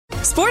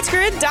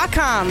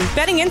SportsGrid.com.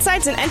 Betting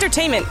insights and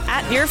entertainment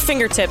at your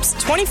fingertips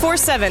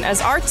 24/7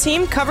 as our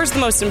team covers the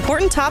most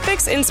important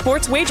topics in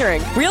sports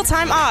wagering.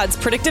 Real-time odds,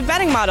 predictive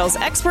betting models,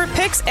 expert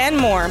picks, and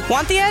more.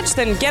 Want the edge?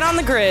 Then get on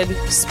the grid.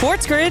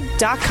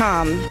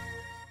 SportsGrid.com.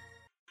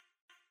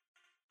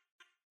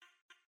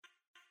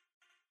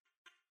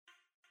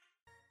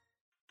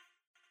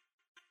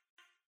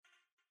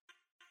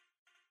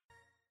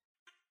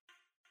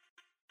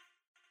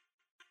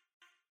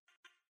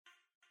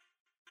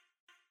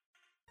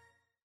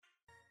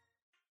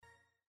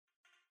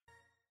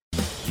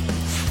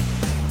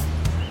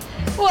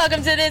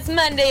 Welcome to this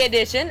Monday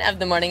edition of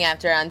the Morning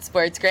After on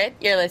Sports Grid.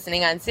 You're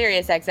listening on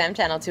Sirius XM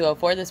Channel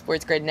 204, the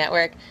Sports Grid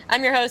Network.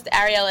 I'm your host,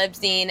 Ariel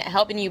Epstein,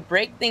 helping you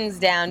break things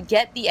down,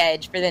 get the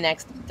edge for the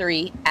next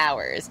 3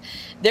 hours.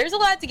 There's a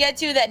lot to get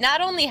to that not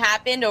only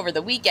happened over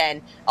the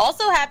weekend,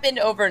 also happened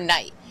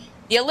overnight.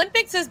 The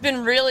Olympics has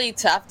been really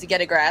tough to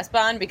get a grasp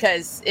on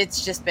because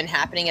it's just been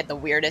happening at the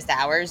weirdest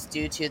hours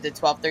due to the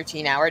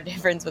 12-13 hour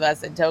difference with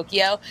us in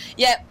Tokyo.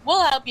 Yet,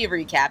 we'll help you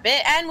recap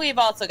it. And we've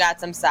also got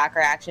some soccer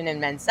action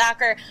in men's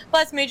soccer,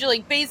 plus Major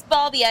League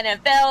Baseball, the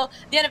NFL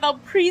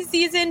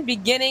preseason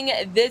beginning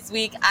this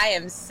week. I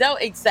am so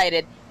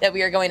excited that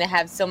we are going to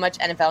have so much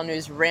NFL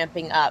news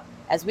ramping up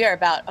as we are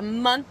about a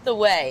month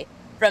away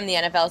from the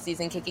NFL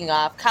season kicking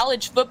off.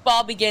 College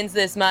football begins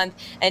this month,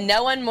 and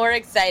no one more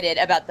excited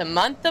about the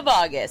month of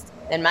August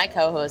than my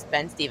co-host,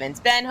 Ben Stevens.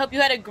 Ben, hope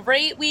you had a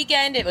great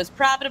weekend. It was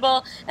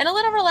profitable and a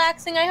little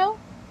relaxing, I hope.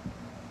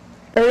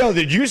 Ariel,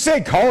 did you say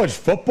college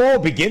football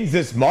begins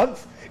this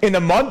month? In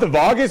the month of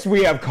August,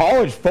 we have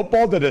college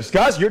football to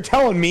discuss. You're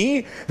telling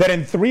me that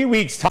in 3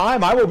 weeks'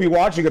 time, I will be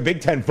watching a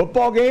Big Ten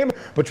football game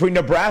between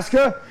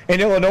Nebraska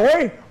and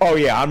Illinois? Oh,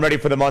 yeah, I'm ready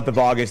for the month of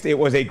August. It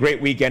was a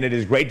great weekend. It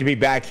is great to be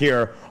back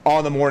here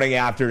on the Morning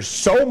After.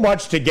 So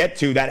much to get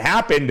to that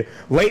happened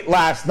late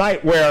last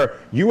night where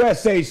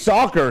USA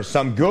Soccer,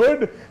 some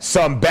good,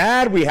 some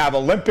bad. We have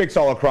Olympics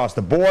all across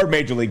the board,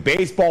 Major League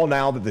Baseball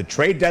now that the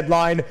trade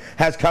deadline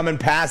has come and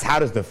passed. How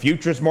does the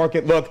futures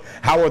market look?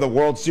 How are the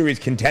World Series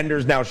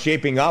contenders now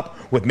shaping up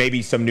with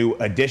maybe some new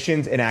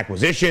additions and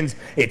acquisitions?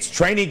 It's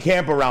training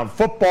camp around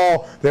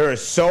football. There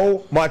is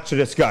so much to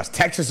discuss.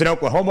 Texas and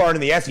Oklahoma are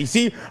in the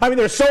SEC. I mean,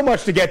 there's so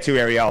much to get to,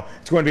 Ariel.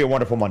 It's going to be a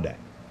wonderful Monday.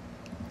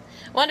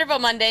 Wonderful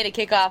Monday to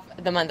kick off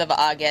the month of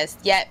August.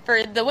 Yet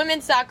for the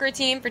women's soccer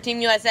team, for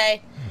Team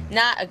USA,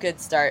 not a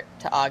good start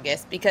to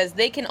August because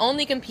they can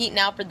only compete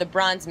now for the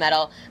bronze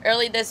medal.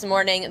 Early this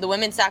morning, the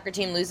women's soccer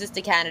team loses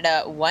to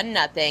Canada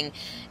 1-0.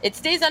 It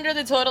stays under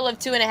the total of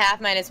 2.5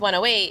 minus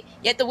 108,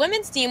 yet the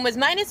women's team was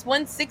minus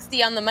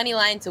 160 on the money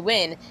line to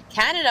win.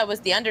 Canada was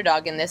the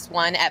underdog in this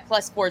one at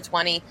plus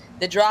 420.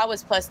 The draw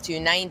was plus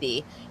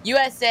 290.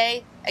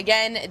 USA,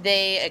 again,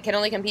 they can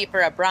only compete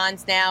for a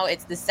bronze now.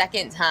 It's the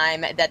second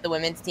time that the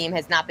women's team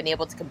has not been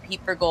able to compete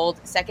for gold,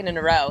 second in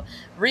a row.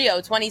 Rio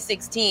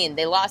 2016,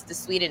 they lost to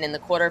Sweden in the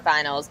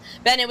quarterfinals.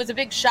 Ben, it was a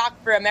big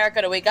shock for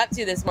America to wake up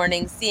to this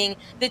morning, seeing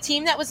the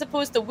team that was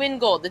supposed to win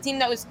gold, the team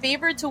that was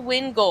favored to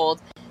win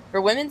gold for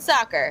women's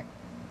soccer,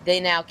 they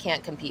now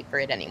can't compete for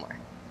it anymore.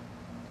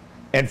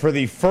 And for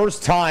the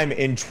first time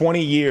in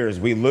 20 years,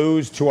 we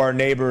lose to our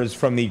neighbors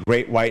from the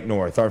Great White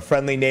North. Our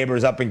friendly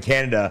neighbors up in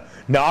Canada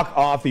knock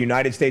off the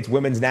United States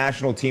women's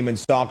national team in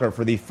soccer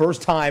for the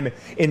first time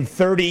in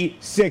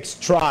 36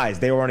 tries.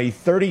 They were on a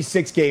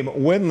 36-game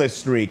winless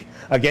streak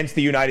against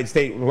the United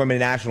States women's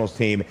national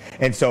team.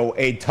 And so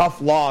a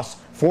tough loss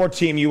for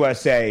Team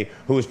USA,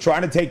 who is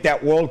trying to take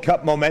that World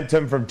Cup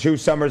momentum from 2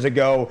 summers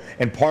ago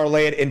and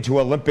parlay it into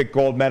Olympic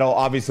gold medal.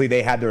 Obviously,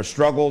 they had their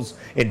struggles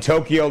in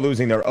Tokyo,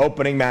 losing their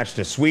opening match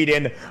to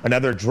Sweden,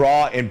 another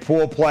draw in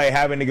pool play,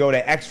 having to go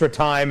to extra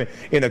time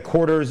in the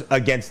quarters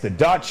against the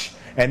Dutch.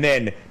 And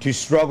then to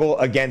struggle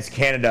against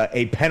Canada,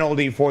 a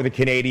penalty for the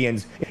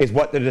Canadians is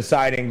what the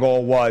deciding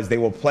goal was. They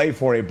will play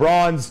for a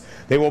bronze.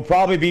 They will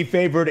probably be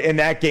favored in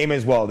that game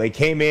as well. They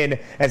came in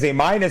as a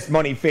minus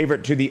money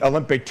favorite to the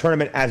Olympic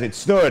tournament as it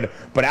stood.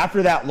 But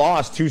after that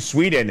loss to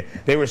Sweden,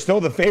 they were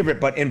still the favorite,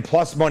 but in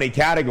plus money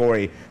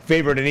category,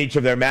 favored in each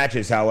of their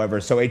matches,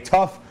 however. So a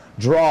tough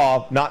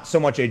draw, not so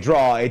much a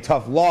draw, a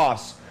tough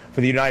loss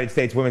for the United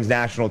States women's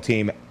national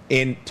team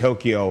in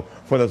Tokyo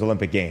for those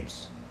Olympic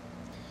Games.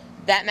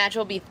 That match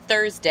will be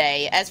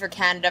Thursday. As for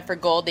Canada, for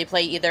gold, they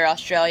play either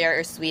Australia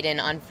or Sweden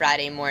on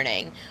Friday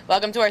morning.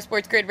 Welcome to our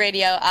Sports Grid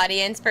Radio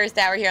audience. First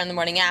hour here on the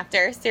Morning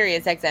After,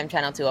 Sirius XM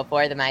Channel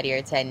 204, the mightier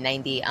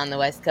 1090 on the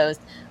West Coast.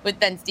 With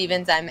Ben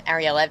Stevens, I'm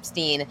Ariel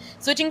Epstein.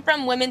 Switching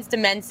from women's to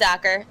men's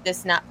soccer, this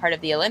is not part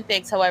of the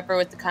Olympics, however,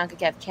 with the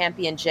CONCACAF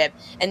Championship.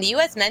 And the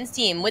U.S. men's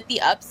team with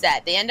the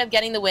upset. They end up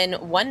getting the win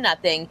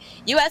 1-0.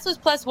 U.S. was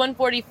plus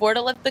 144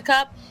 to lift the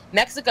cup.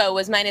 Mexico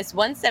was minus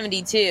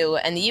 172,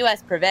 and the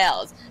U.S.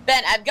 prevails.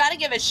 Ben, I've got to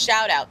give a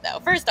shout out, though.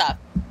 First off,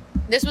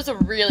 this was a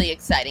really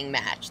exciting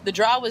match. The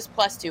draw was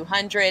plus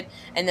 200,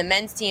 and the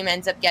men's team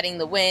ends up getting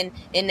the win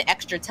in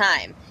extra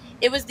time.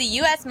 It was the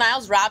U.S.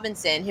 Miles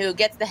Robinson who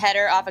gets the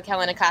header off a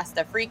Kellen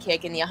Acosta free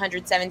kick in the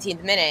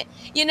 117th minute.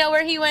 You know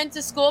where he went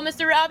to school,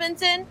 Mr.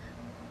 Robinson?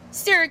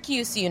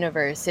 Syracuse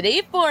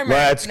University, former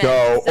Let's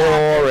go,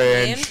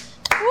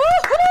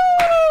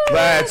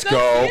 Let's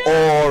go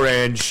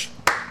Orange.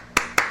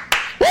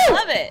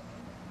 Love it.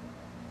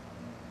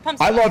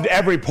 I loved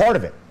every part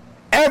of it.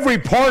 Every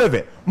part of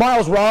it.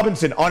 Miles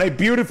Robinson on a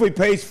beautifully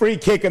placed free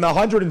kick in the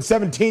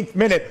 117th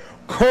minute,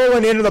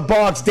 curling into the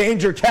box,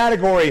 danger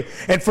category.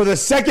 And for the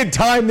second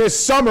time this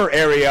summer,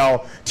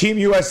 Ariel, Team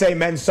USA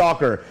men's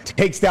soccer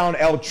takes down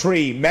El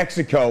Tri,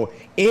 Mexico,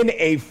 in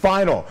a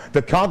final.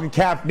 The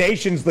CONCACAF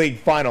Nations League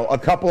final a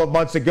couple of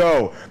months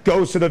ago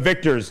goes to the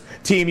victors,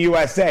 Team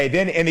USA.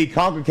 Then in the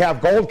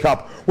CONCACAF Gold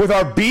Cup with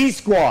our B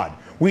squad,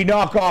 we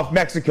knock off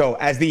Mexico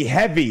as the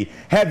heavy,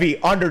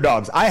 heavy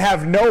underdogs. I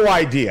have no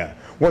idea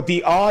what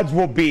the odds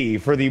will be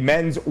for the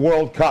Men's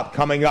World Cup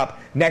coming up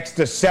next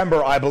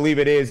December, I believe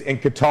it is, in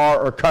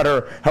Qatar or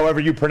Qatar, however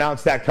you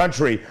pronounce that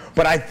country.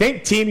 But I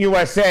think Team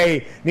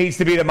USA needs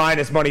to be the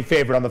minus money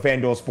favorite on the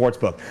FanDuel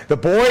Sportsbook. The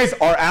boys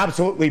are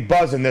absolutely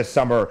buzzing this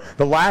summer.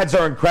 The lads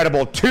are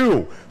incredible.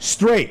 2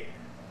 straight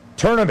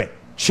tournament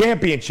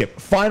championship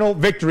final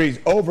victories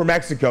over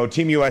Mexico.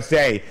 Team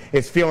USA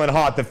is feeling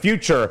hot. The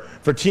future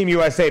for Team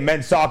USA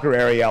men's soccer,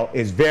 Ariel,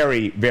 is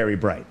very, very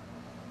bright.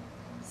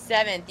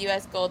 7th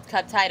U.S. Gold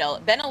Cup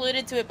title. Ben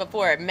alluded to it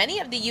before.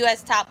 Many of the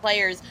U.S. top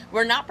players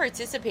were not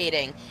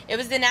participating. It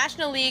was the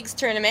National League's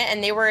tournament,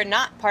 and they were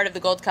not part of the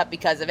Gold Cup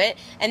because of it,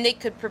 and they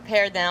could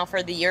prepare now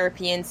for the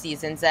European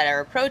seasons that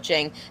are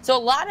approaching. So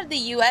a lot of the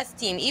U.S.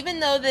 team,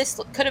 even though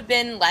this could have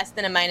been less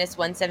than a minus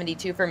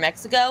 172 for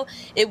Mexico,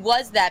 it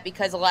was that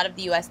because a lot of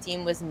the U.S.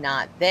 team was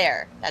not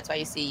there. That's why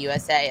you see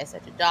USA as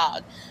such a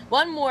dog.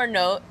 One more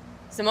note.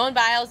 Simone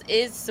Biles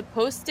is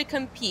supposed to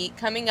compete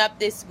coming up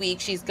this week.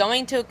 She's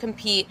going to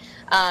compete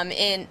on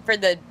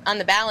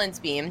the balance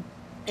beam.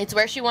 It's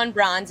where she won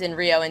bronze in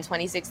Rio in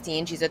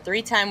 2016. She's a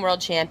 3-time world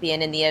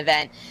champion in the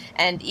event.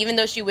 And even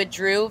though she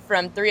withdrew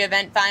from 3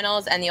 event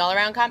finals and the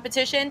all-around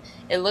competition,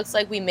 it looks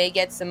like we may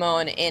get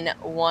Simone in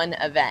one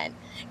event.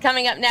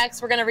 Coming up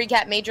next, we're going to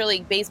recap Major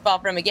League Baseball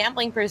from a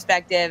gambling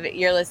perspective.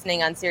 You're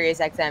listening on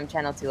SiriusXM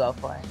Channel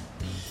 204.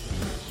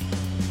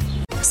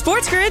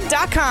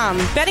 SportsGrid.com.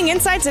 Betting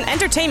insights and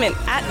entertainment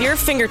at your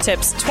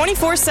fingertips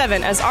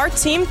 24/7 as our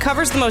team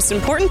covers the most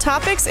important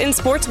topics in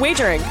sports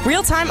wagering.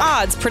 Real-time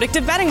odds,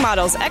 predictive betting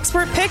models,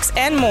 expert picks,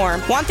 and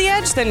more. Want the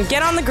edge? Then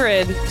get on the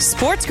grid.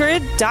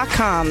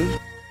 SportsGrid.com.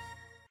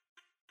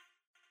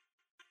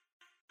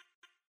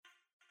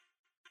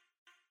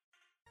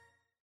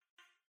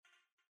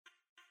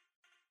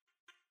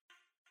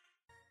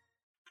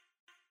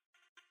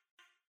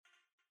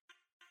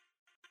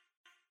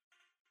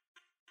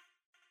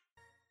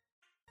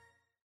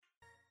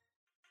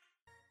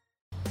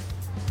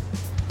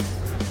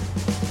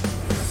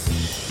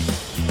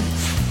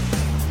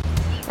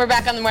 We're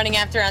back on the morning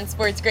after on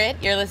Sports Grid.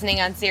 You're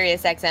listening on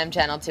SiriusXM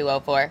Channel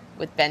 204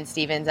 with Ben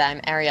Stevens.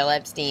 I'm Ariel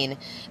Epstein.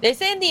 They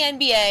say in the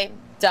NBA,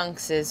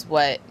 dunks is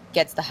what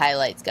gets the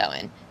highlights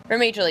going. For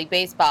Major League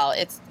Baseball,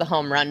 it's the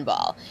home run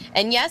ball.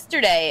 And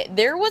yesterday,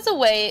 there was a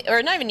way,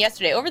 or not even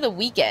yesterday, over the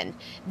weekend,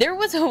 there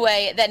was a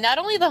way that not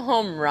only the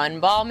home run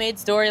ball made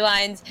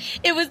storylines,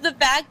 it was the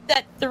fact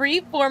that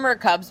 3 former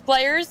Cubs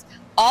players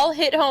all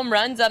hit home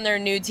runs on their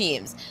new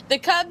teams. The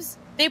Cubs,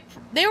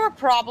 they were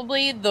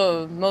probably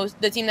the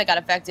team that got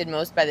affected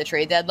most by the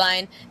trade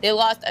deadline. They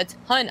lost a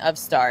ton of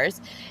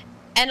stars,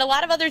 and a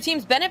lot of other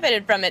teams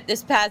benefited from it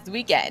this past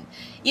weekend.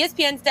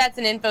 ESPN Stats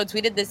and Info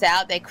tweeted this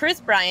out, that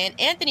Chris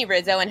Bryant, Anthony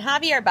Rizzo, and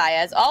Javier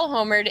Baez all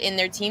homered in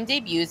their team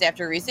debuts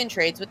after recent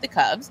trades with the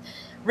Cubs.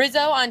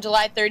 Rizzo on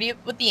July 30th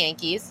with the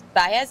Yankees,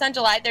 Baez on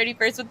July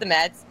 31st with the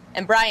Mets,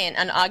 and Bryant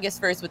on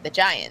August 1st with the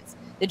Giants.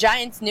 The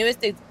Giants'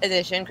 newest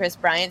addition, Chris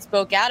Bryant,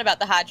 spoke out about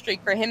the hot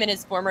streak for him and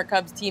his former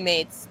Cubs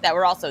teammates that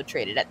were also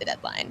traded at the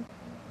deadline.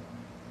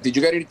 Did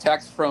you get any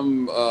text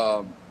from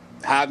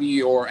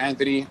Javi or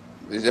Anthony?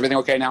 Is everything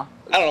okay now?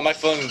 I don't know. My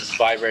phone's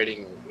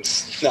vibrating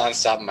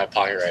nonstop in my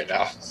pocket right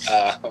now.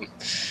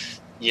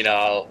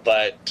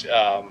 But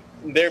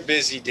they're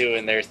busy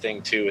doing their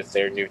thing, too, with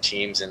their new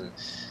teams. And,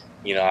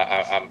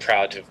 I'm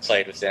proud to have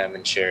played with them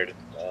and shared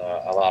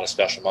a lot of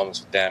special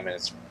moments with them. And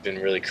it's been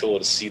really cool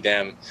to see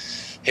them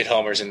hit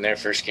homers in their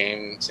first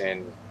games,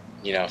 and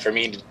for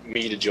me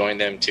to join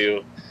them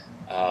too,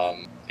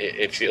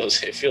 it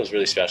feels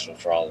really special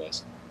for all of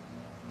us.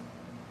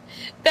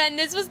 Ben,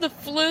 this was the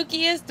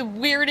flukiest,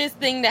 weirdest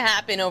thing to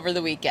happen over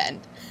the weekend.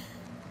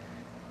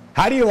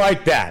 How do you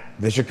like that?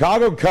 The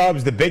Chicago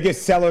Cubs, the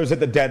biggest sellers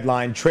at the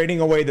deadline, trading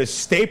away the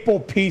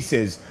staple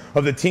pieces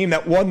of the team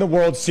that won the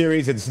World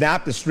Series and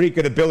snapped the streak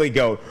of the Billy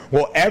Goat.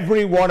 Well,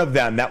 every one of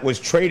them that was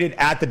traded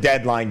at the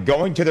deadline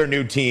going to their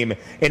new team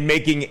and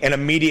making an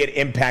immediate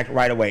impact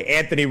right away.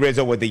 Anthony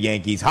Rizzo with the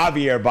Yankees,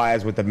 Javier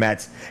Baez with the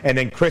Mets, and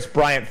then Chris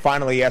Bryant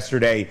finally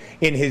yesterday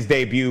in his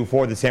debut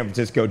for the San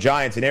Francisco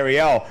Giants. And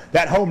Ariel,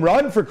 that home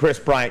run for Chris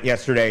Bryant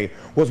yesterday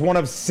was one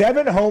of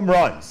 7 home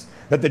runs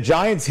that the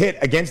Giants hit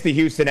against the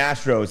Houston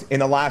Astros in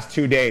the last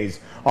 2 days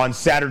on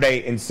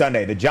Saturday and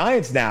Sunday. The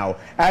Giants now,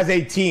 as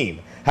a team,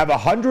 have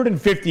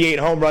 158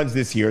 home runs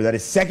this year. That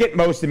is second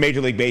most in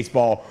Major League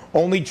Baseball,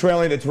 only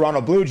trailing the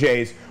Toronto Blue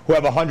Jays, who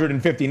have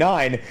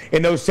 159.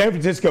 And those San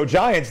Francisco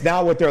Giants,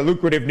 now with their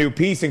lucrative new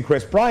piece in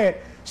Chris Bryant,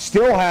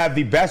 still have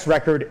the best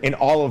record in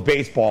all of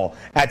baseball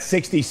at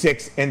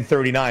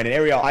 66-39. And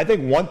Ariel, I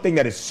think one thing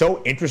that is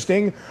so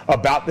interesting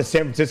about the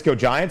San Francisco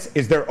Giants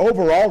is their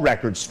overall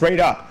record straight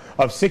up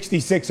of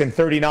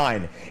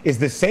 66-39 is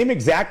the same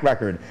exact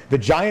record the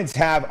Giants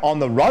have on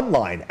the run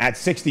line at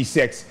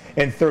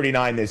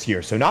 66-39 this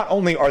year. So not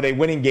only are they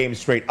winning games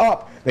straight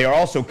up, they are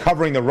also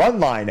covering the run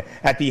line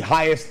at the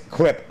highest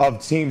clip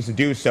of teams to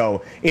do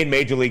so in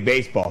Major League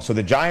Baseball. So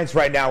the Giants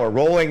right now are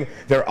rolling.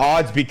 Their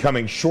odds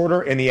becoming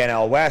shorter in the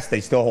NL West.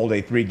 They still hold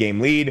a 3-game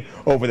lead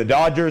over the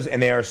Dodgers,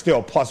 and they are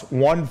still plus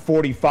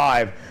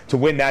 145 to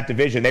win that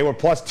division. They were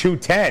plus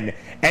 210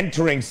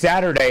 entering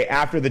Saturday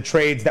after the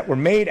trades that were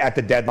made at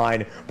the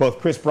deadline, both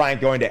Chris Bryant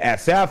going to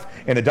SF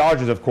and the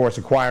Dodgers, of course,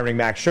 acquiring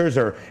Max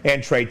Scherzer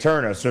and Trey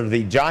Turner. So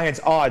the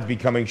Giants' odds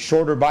becoming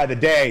shorter by the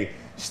day.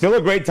 Still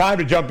a great time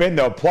to jump in,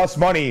 though. Plus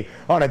money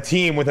on a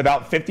team with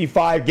about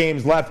 55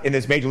 games left in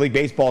this Major League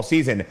Baseball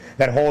season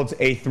that holds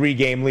a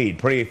 3-game lead.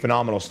 Pretty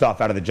phenomenal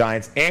stuff out of the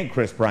Giants and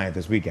Chris Bryant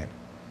this weekend.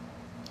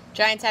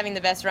 Giants having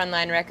the best run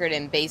line record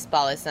in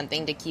baseball is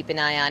something to keep an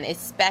eye on,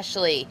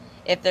 especially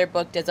if they're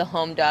booked as a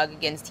home dog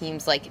against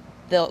teams like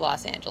the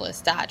Los Angeles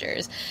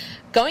Dodgers.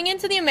 Going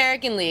into the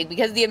American League,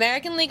 because the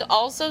American League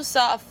also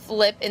saw a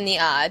flip in the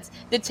odds,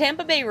 the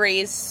Tampa Bay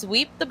Rays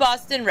sweep the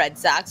Boston Red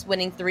Sox,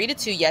 winning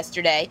 3-2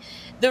 yesterday.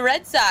 The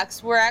Red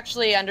Sox were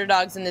actually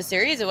underdogs in the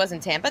series. It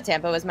wasn't Tampa.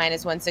 Tampa was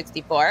minus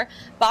 164.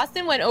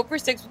 Boston went 0 for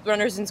 6 with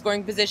runners in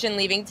scoring position,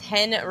 leaving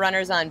 10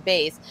 runners on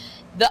base.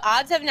 The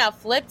odds have now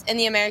flipped in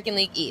the American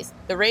League East.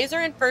 The Rays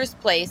are in first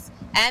place,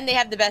 and they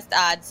have the best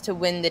odds to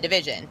win the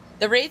division.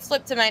 The Rays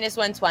slipped to minus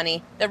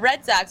 120. The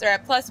Red Sox are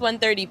at plus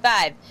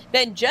 135.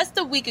 Then just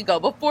a week ago,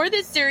 before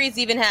this series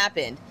even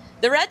happened,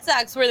 the Red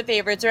Sox were the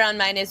favorites around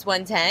minus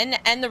 110,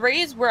 and the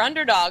Rays were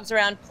underdogs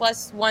around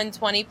plus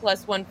 120,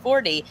 plus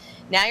 140.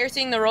 Now you're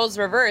seeing the roles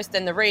reversed,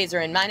 and the Rays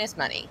are in minus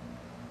money.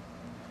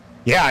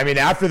 Yeah, I mean,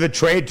 after the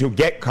trade to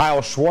get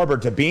Kyle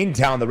Schwarber to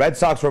Beantown, the Red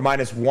Sox were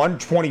minus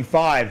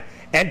 125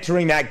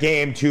 entering that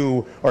game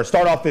or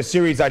start off this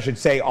series, I should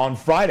say, on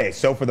Friday.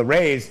 So for the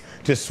Rays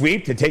to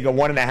sweep, to take a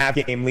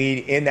 1.5-game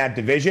lead in that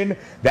division,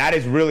 that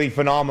is really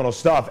phenomenal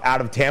stuff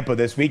out of Tampa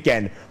this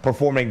weekend,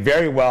 performing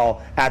very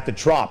well at the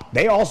Trop.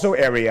 They also,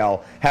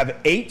 Ariel, have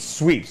 8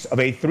 sweeps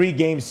of a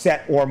 3-game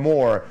set or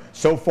more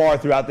so far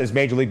throughout this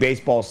Major League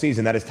Baseball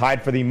season. That is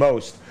tied for the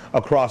most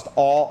across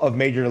all of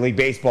Major League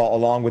Baseball,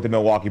 along with the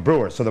Milwaukee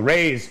Brewers. So the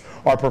Rays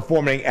are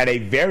performing at a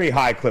very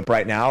high clip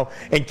right now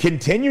and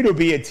continue to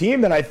be a team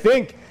that I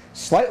think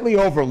slightly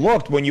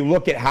overlooked when you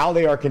look at how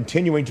they are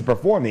continuing to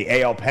perform.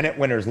 The AL pennant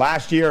winners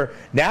last year,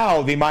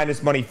 now the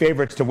minus money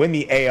favorites to win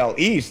the AL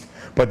East.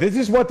 But this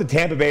is what the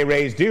Tampa Bay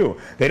Rays do.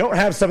 They don't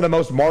have some of the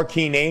most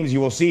marquee names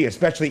you will see,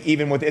 especially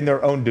even within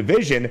their own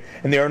division,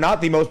 and they are not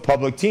the most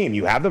public team.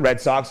 You have the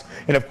Red Sox,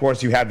 and of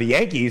course you have the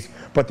Yankees,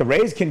 but the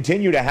Rays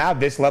continue to have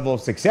this level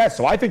of success.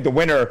 So I think the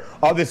winner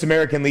of this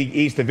American League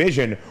East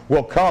division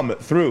will come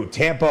through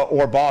Tampa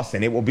or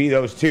Boston. It will be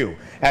those two.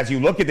 As you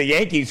look at the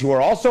Yankees, who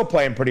are also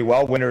playing pretty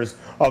well, winners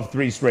of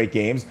 3 straight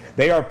games,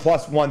 they are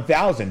plus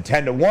 1,000,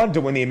 10-1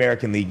 to win the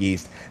American League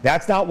East.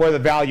 That's not where the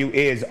value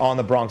is on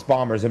the Bronx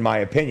Bombers, in my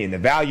opinion.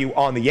 The value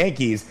on the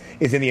Yankees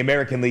is in the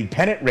American League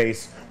pennant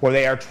race, where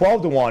they are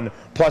 12-1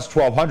 plus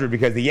 1,200,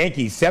 because the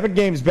Yankees 7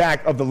 games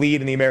back of the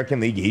lead in the American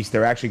League East.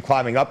 They're actually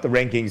climbing up the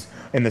rankings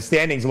in the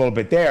standings a little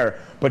bit there,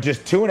 but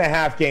just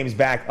 2.5 games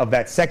back of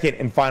that second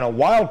and final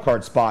wild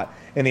card spot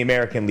in the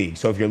American League.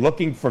 So if you're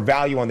looking for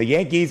value on the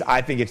Yankees,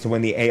 I think it's to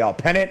win the AL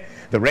pennant.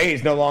 The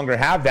Rays no longer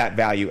have that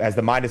value as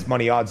the minus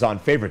money odds on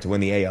favorite to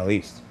win the AL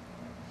East.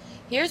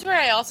 Here's where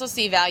I also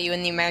see value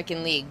in the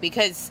American League,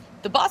 because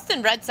the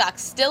Boston Red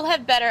Sox still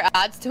have better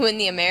odds to win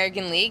the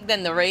American League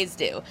than the Rays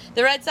do.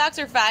 The Red Sox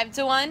are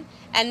 5-1,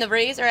 and the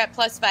Rays are at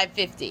plus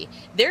 550.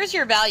 There's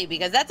your value,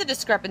 because that's a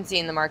discrepancy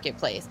in the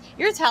marketplace.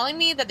 You're telling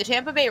me that the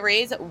Tampa Bay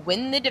Rays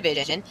win the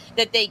division,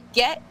 that they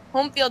get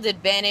home field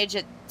advantage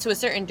to a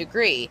certain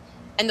degree,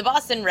 and the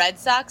Boston Red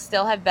Sox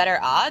still have better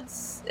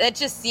odds? That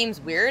just seems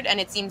weird, and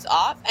it seems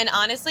off. And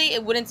honestly,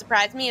 it wouldn't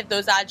surprise me if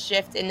those odds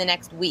shift in the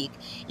next week.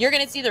 You're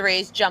going to see the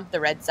Rays jump the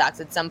Red Sox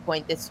at some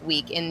point this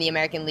week in the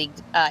American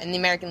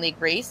League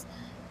race.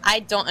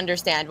 I don't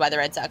understand why the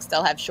Red Sox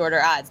still have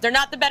shorter odds. They're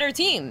not the better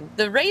team.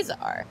 The Rays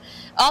are.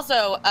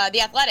 Also, the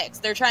Athletics,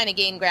 they're trying to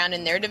gain ground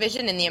in their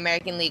division in the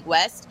American League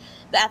West.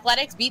 The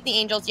Athletics beat the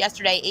Angels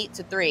yesterday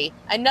 8-3.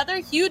 Another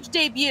huge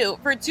debut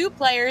for 2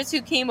 players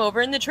who came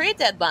over in the trade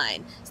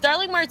deadline.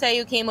 Starling Marte,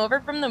 who came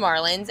over from the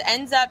Marlins,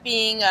 ends up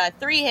being a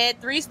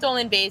 3-hit, 3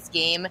 stolen base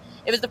game.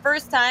 It was the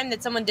first time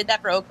that someone did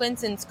that for Oakland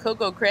since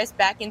Coco Crisp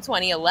back in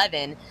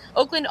 2011.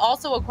 Oakland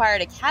also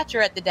acquired a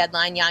catcher at the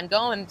deadline, Yan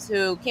Gomes,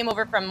 who came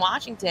over from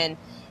Washington.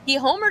 He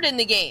homered in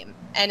the game,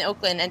 and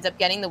Oakland ends up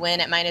getting the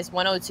win at minus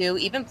 102,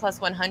 even plus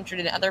 100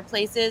 in other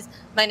places,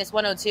 minus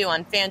 102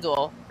 on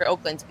FanDuel for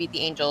Oakland to beat the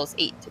Angels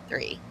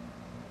 8-3.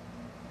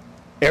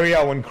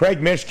 Ariel, when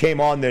Craig Mish came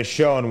on this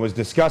show and was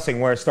discussing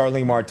where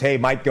Starling Marte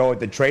might go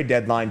at the trade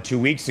deadline 2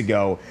 weeks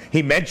ago,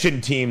 he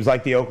mentioned teams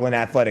like the Oakland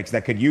Athletics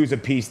that could use a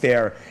piece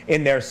there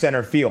in their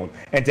center field.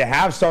 And to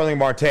have Starling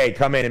Marte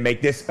come in and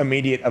make this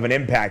immediate of an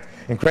impact,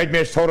 and Craig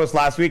Mish told us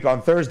last week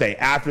on Thursday,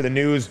 after the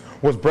news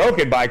was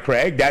broken by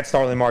Craig that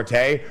Starling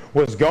Marte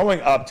was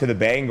going up to the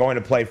Bay and going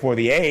to play for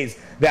the A's,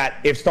 that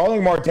if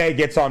Starling Marte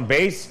gets on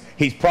base,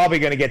 he's probably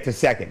going to get to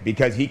second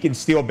because he can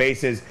steal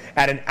bases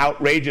at an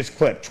outrageous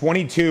clip.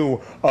 22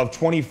 of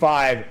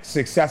 25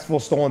 successful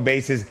stolen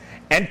bases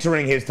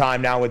entering his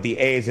time now with the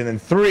A's, and then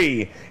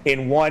 3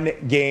 in one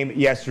game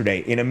yesterday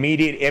in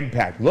immediate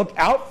impact. Look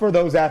out for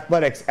those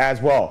Athletics as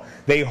well.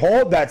 They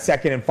hold that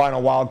second and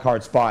final wild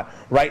card spot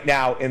right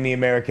now in the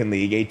American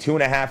League, a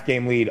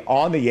 2.5-game lead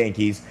on the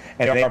Yankees,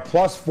 and they are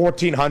plus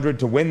 1,400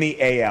 to win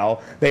the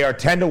AL. They are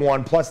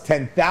 10-1, plus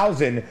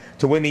 10,000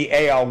 to win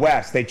the AL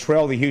West. They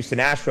trail the Houston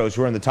Astros,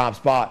 who are in the top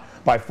spot,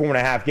 by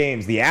 4.5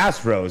 games. The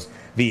Astros,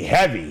 the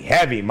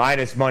heavy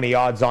minus money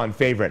odds-on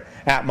favorite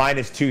at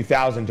minus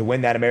 2,000 to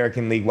win that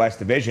American League West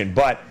division.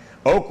 But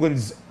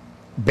Oakland's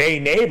Bay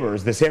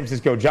neighbors, the San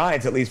Francisco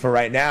Giants, at least for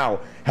right now,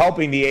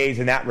 helping the A's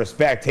in that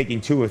respect,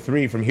 taking 2 of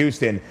 3 from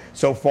Houston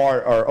so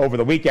far, or over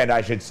the weekend,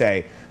 I should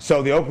say.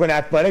 So the Oakland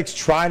Athletics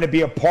trying to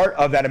be a part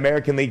of that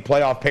American League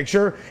playoff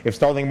picture. If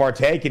Starling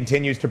Marte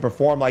continues to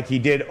perform like he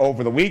did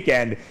over the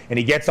weekend, and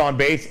he gets on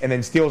base and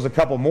then steals a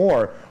couple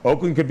more,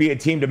 Oakland could be a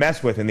team to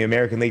mess with in the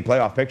American League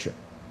playoff picture.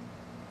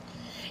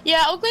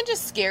 Yeah, Oakland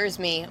just scares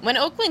me. When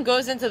Oakland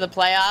goes into the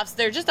playoffs,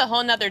 they're just a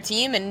whole nother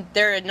team, and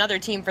they're another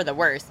team for the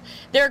worse.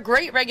 They're a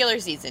great regular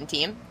season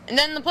team, and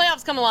then the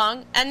playoffs come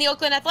along, and the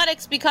Oakland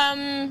Athletics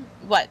become,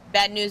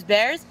 bad news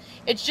bears?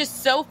 It's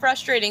just so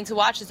frustrating to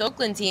watch this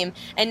Oakland team,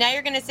 and now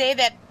you're going to say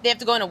that they have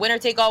to go in a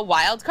winner-take-all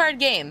wild card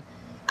game.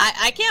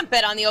 I can't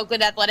bet on the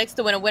Oakland Athletics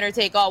to win a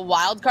winner-take-all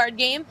wild card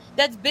game.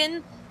 That's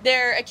been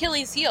their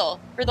Achilles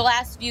heel for the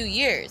last few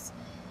years.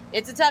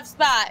 It's a tough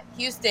spot.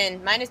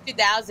 Houston, minus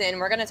 2,000.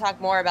 We're going to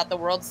talk more about the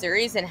World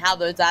Series and how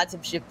those odds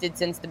have shifted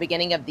since the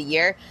beginning of the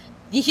year.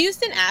 The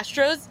Houston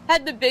Astros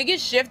had the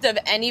biggest shift of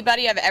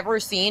anybody I've ever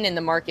seen in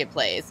the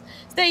marketplace.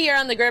 Stay here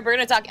on the grid. We're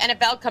going to talk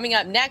NFL coming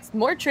up next.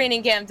 More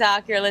training camp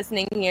talk. You're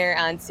listening here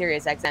on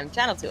SiriusXM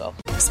Channel 204.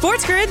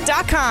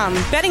 SportsGrid.com.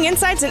 Betting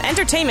insights and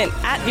entertainment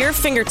at your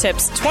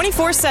fingertips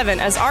 24/7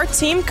 as our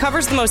team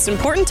covers the most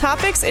important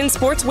topics in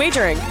sports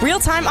wagering.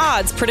 Real-time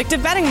odds,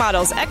 predictive betting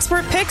models,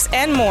 expert picks,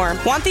 and more.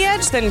 Want the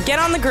edge? Then get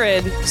on the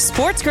grid.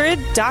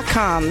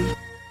 SportsGrid.com.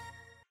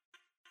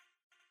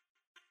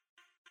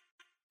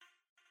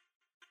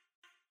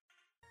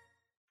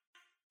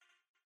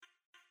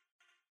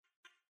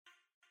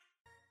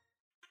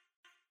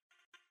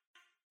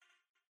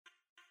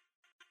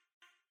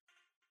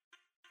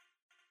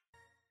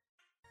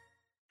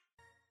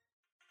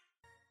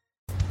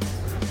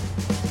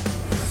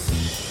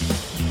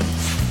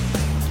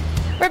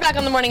 We're back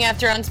on the morning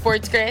after on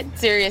Sports Grid,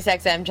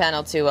 SiriusXM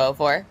Channel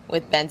 204.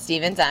 With Ben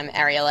Stevens, I'm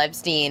Ariel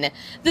Epstein.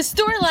 The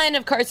storyline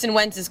of Carson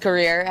Wentz's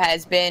career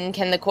has been,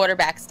 can the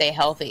quarterback stay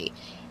healthy?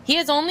 He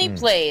has only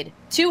played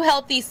 2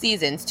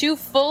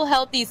 full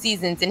healthy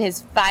seasons in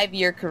his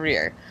 5-year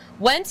career.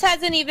 Wentz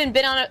hasn't even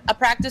been on a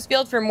practice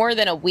field for more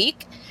than a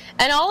week.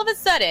 And all of a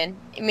sudden,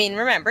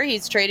 remember,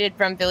 he's traded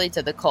from Philly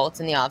to the Colts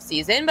in the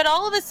offseason, but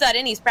all of a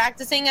sudden he's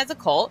practicing as a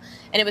Colt,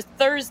 and it was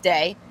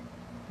Thursday.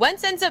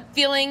 Wentz ends up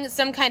feeling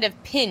some kind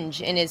of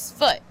pinch in his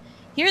foot.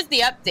 Here's the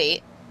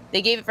update.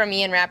 They gave it from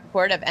Ian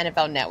Rappaport of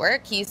NFL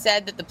Network. He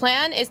said that the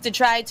plan is to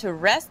try to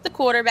rest the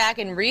quarterback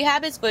and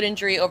rehab his foot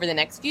injury over the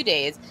next few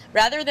days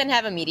rather than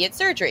have immediate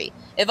surgery.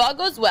 If all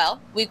goes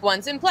well, week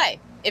 1's in play.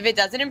 If it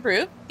doesn't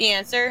improve, the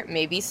answer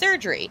may be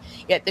surgery.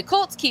 Yet the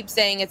Colts keep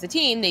saying as a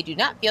team they do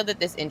not feel that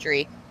this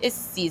injury is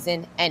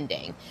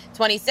season-ending.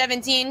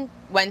 2017,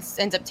 Wentz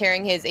ends up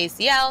tearing his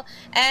ACL,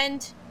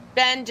 and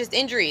Ben, just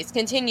injuries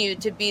continue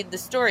to be the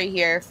story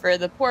here for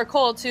the poor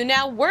Colts, who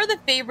now were the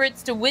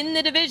favorites to win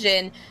the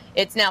division.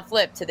 It's now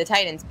flipped to the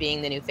Titans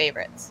being the new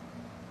favorites.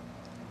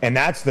 And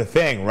that's the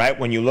thing, right?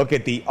 When you look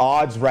at the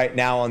odds right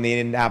now on the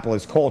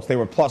Indianapolis Colts, they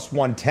were plus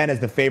 110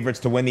 as the favorites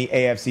to win the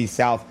AFC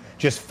South,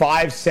 just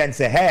 5 cents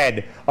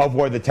ahead of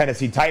where the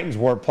Tennessee Titans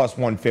were, plus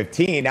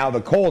 115. Now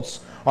the Colts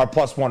are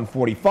plus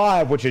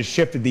 145, which has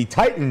shifted the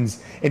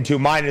Titans into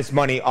minus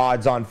money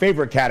odds on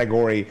favorite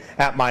category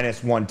at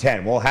minus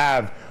 110. We'll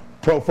have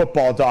Pro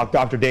Football Doc,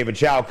 Dr. David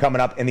Chow,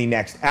 coming up in the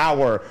next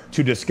hour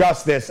to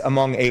discuss this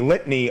among a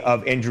litany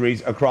of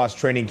injuries across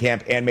training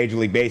camp and Major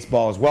League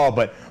Baseball as well.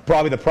 But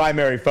probably the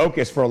primary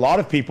focus for a lot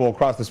of people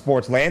across the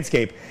sports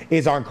landscape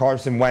is on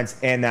Carson Wentz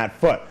and that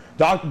foot.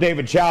 Dr.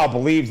 David Chow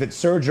believes that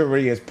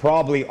surgery is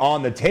probably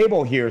on the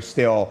table here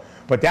still.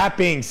 But that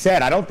being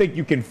said, I don't think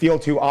you can feel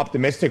too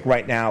optimistic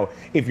right now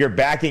if you're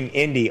backing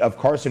Indy of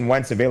Carson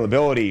Wentz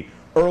availability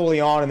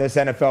early on in this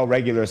NFL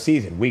regular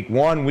season. Week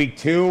 1, week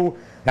 2,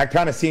 that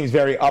kind of seems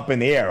very up in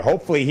the air.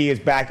 Hopefully he is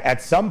back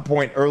at some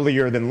point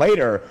earlier than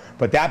later.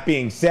 But that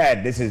being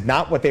said, this is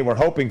not what they were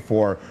hoping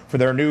for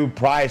their new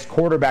prized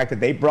quarterback that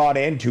they brought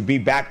in to be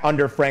back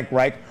under Frank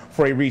Reich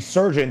for a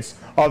resurgence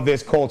of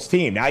this Colts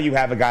team. Now you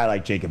have a guy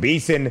like Jacob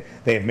Eason.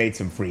 They have made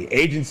some free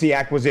agency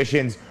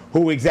acquisitions.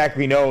 Who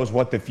exactly knows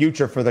what the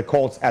future for the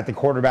Colts at the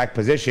quarterback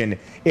position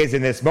is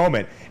in this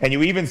moment? And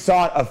you even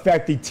saw it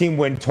affect the team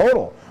win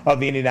total of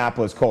the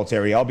Indianapolis Colts,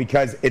 Ariel,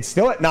 because it's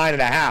still at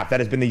 9.5. That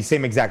has been the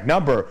same exact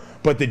number,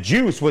 but the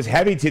juice was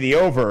heavy to the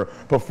over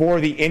before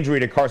the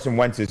injury to Carson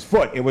Wentz's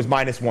foot. It was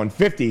minus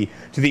 150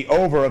 to the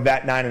over of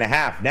that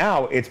 9.5.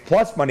 Now it's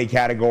plus money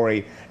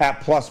category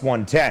at plus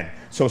 110.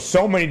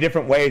 So many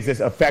different ways this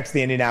affects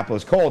the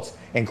Indianapolis Colts,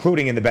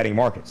 including in the betting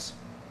markets.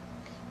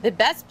 The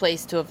best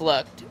place to have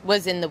looked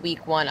was in the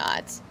Week 1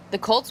 odds. The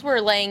Colts were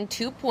laying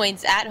 2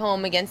 points at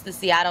home against the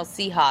Seattle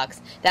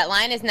Seahawks. That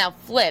line is now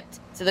flipped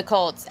to the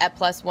Colts at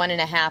plus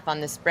 1.5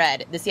 on the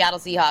spread. The Seattle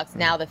Seahawks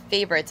now the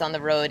favorites on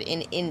the road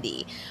in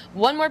Indy.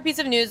 One more piece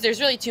of news. There's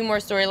really two more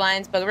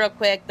storylines, but real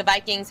quick, the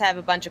Vikings have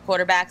a bunch of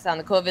quarterbacks on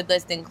the COVID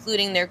list,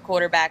 including their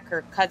quarterback,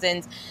 Kirk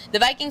Cousins. The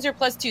Vikings are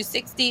plus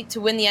 260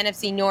 to win the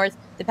NFC North.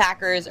 The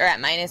Packers are at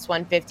minus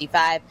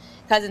 155.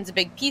 Cousins a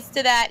big piece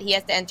to that. He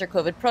has to enter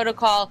COVID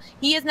protocol.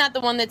 He is not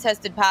the one that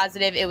tested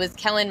positive. It was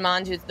Kellen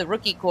Mond, who's the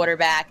rookie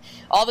quarterback.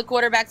 All the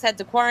quarterbacks had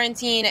to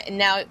quarantine.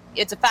 Now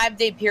it's a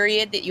 5-day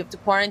period that you have to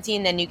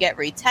quarantine, then you get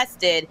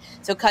retested.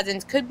 So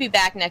Cousins could be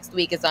back next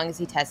week as long as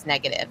he tests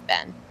negative,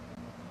 Ben.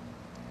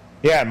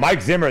 Yeah,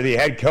 Mike Zimmer, the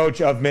head coach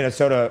of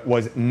Minnesota,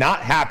 was not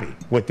happy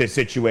with this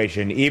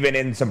situation, even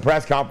in some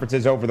press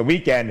conferences over the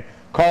weekend,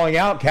 calling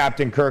out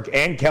Captain Kirk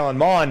and Kellen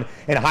Mond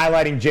and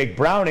highlighting Jake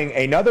Browning,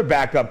 another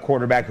backup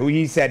quarterback who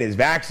he said is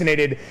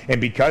vaccinated, and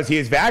because he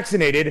is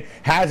vaccinated,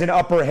 has an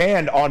upper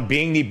hand on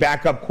being the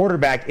backup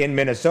quarterback in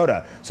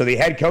Minnesota. So the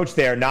head coach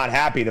there not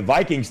happy. The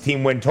Vikings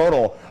team win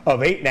total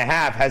of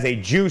 8.5 has a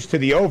juice to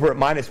the over at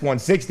minus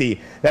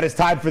 160. That is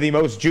tied for the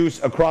most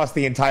juice across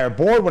the entire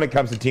board when it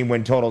comes to team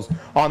win totals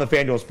on the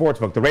FanDuel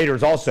Sportsbook. The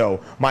Raiders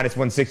also minus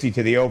 160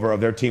 to the over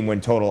of their team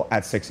win total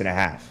at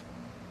 6.5.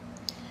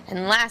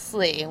 And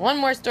lastly, one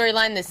more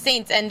storyline. The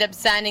Saints end up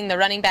signing the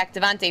running back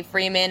Devontae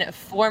Freeman,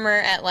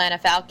 former Atlanta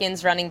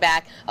Falcons running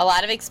back. A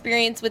lot of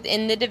experience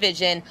within the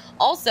division.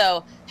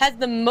 Also has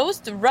the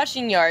most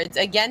rushing yards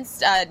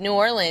against New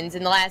Orleans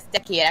in the last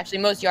decade. Actually,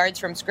 most yards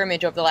from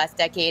scrimmage over the last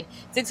decade.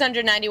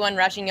 691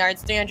 rushing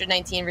yards,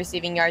 319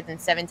 receiving yards,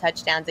 and 7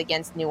 touchdowns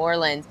against New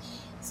Orleans.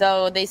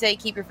 So they say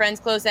keep your friends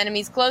close,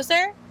 enemies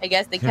closer. I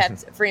guess they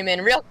kept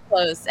Freeman real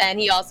close. And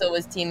he also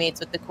was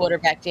teammates with the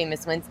quarterback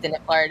Jameis Winston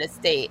at Florida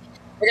State.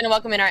 We're going to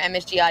welcome in our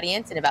MSG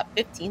audience in about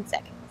 15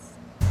 seconds.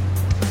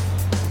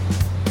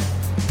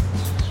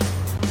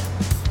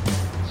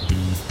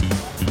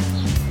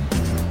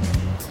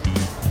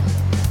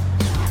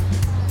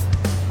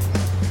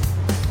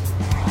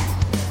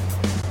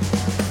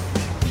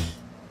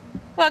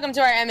 Welcome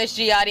to our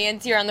MSG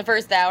audience here on the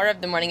first hour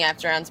of the Morning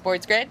After on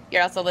Sports Grid.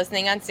 You're also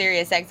listening on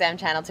Sirius XM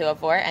Channel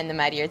 204 and the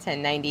Mightier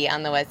 1090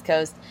 on the West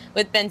Coast.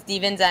 With Ben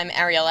Stevens, I'm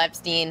Ariel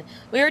Epstein.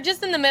 We were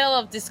just in the middle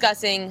of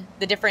discussing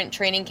the different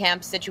training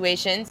camp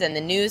situations and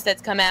the news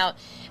that's come out.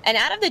 And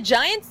out of the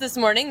Giants this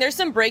morning, there's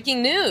some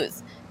breaking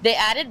news. They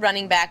added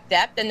running back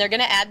depth, and they're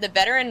going to add the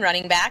veteran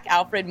running back,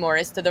 Alfred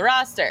Morris, to the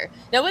roster.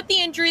 Now, with the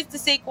injuries to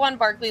Saquon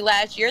Barkley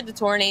last year, the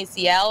torn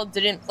ACL,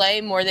 didn't play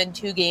more than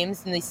 2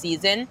 games in the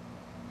season.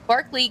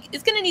 Barkley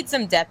is going to need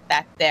some depth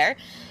back there.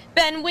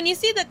 Ben, when you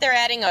see that they're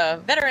adding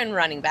a veteran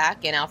running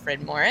back in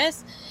Alfred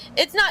Morris,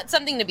 it's not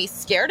something to be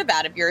scared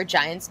about if you're a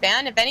Giants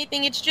fan. If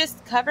anything, it's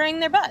just covering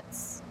their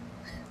butts.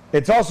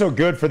 It's also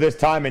good for this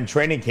time in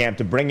training camp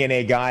to bring in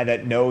a guy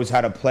that knows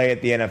how to play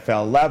at the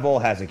NFL level,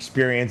 has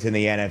experience in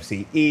the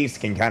NFC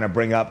East, can kind of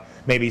bring up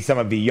maybe some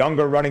of the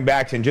younger running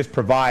backs and just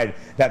provide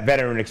that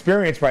veteran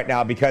experience right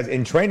now, because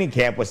in training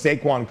camp with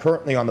Saquon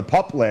currently on the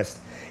PUP list,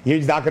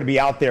 he's not going to be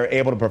out there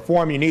able to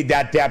perform. You need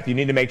that depth. You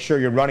need to make sure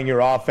you're running your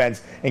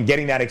offense and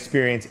getting that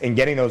experience and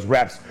getting those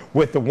reps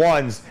with the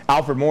ones.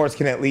 Alfred Morris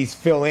can at least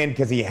fill in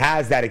because he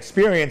has that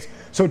experience.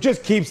 So it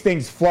just keeps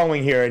things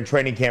flowing here in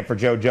training camp for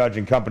Joe Judge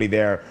and company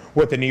there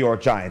with the New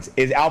York Giants.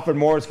 Is Alfred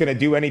Morris going to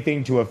do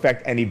anything to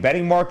affect any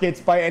betting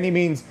markets by any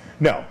means?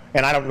 No.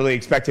 And I don't really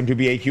expect him to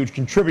be a huge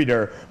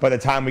contributor by the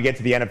time we get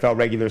to the NFL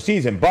regular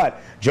season.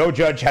 But Joe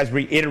Judge has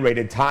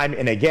reiterated time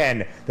and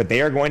again that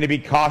they are going to be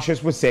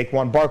cautious with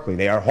Saquon Barkley.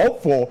 They are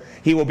hopeful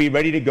he will be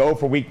ready to go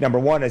for week number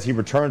 1 as he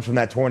returns from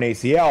that torn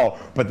ACL,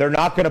 but they're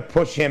not going to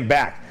push him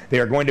back. They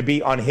are going to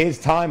be on his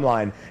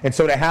timeline. And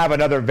so to have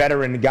another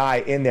veteran guy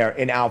in there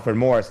in Alfred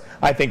Morris,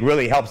 I think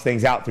really helps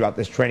things out throughout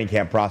this training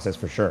camp process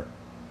for sure.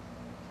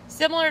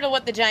 Similar to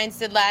what the Giants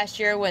did last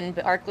year when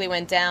Barkley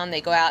went down,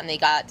 they go out and they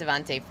got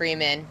Devontae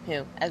Freeman,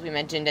 who, as we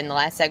mentioned in the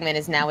last segment,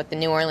 is now with the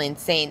New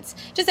Orleans Saints.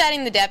 Just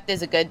adding the depth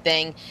is a good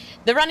thing.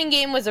 The running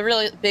game was a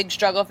really big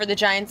struggle for the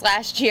Giants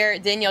last year.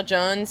 Daniel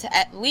Jones,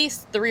 at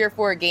least 3 or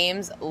 4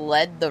 games,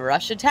 led the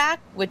rush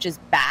attack, which is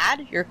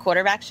bad. Your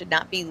quarterback should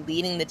not be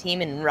leading the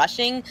team in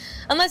rushing,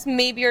 unless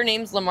maybe your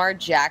name's Lamar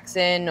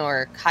Jackson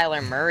or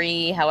Kyler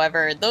Murray.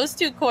 However, those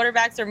 2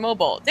 quarterbacks are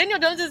mobile. Daniel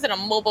Jones isn't a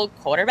mobile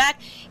quarterback.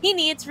 He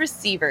needs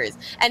receivers.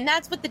 years. And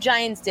that's what the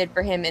Giants did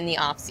for him in the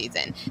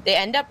offseason. They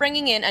end up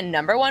bringing in a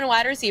number one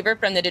wide receiver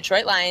from the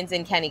Detroit Lions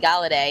in Kenny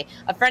Golladay.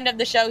 A friend of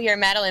the show here,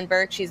 Madeline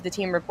Burke, she's the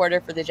team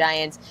reporter for the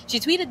Giants. She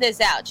tweeted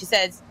this out. She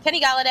says,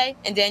 Kenny Golladay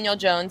and Daniel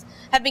Jones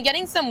have been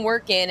getting some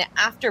work in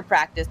after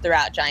practice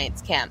throughout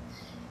Giants camp.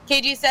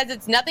 KG says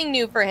it's nothing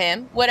new for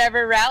him.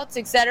 Whatever routes,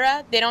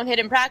 etc., they don't hit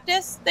in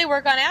practice, they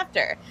work on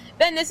after.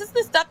 Ben, this is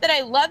the stuff that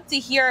I love to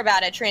hear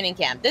about at training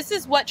camp. This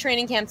is what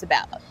training camp's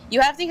about. You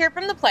have to hear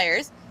from the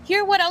players,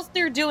 hear what else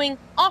they're doing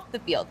off the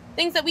field,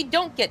 things that we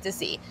don't get to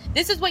see.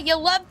 This is what you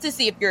love to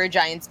see if you're a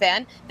Giants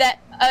fan, that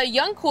a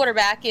young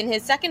quarterback in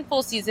his second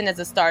full season as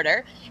a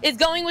starter is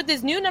going with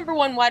his new number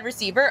one wide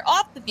receiver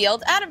off the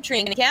field, out of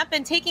training camp,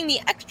 and taking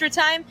the extra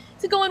time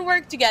to go and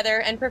work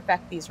together and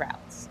perfect these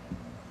routes.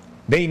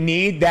 They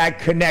need that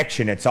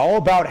connection. It's all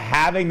about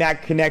having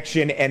that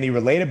connection and the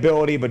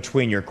relatability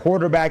between your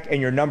quarterback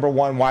and your number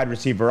one wide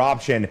receiver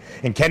option.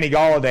 And Kenny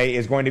Golladay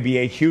is going to be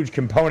a huge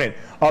component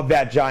of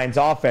that Giants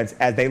offense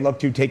as they look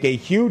to take a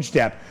huge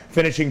step,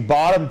 finishing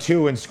bottom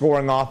 2 in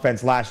scoring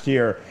offense last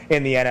year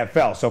in the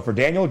NFL. So for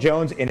Daniel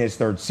Jones in his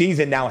third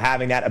season, now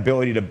having that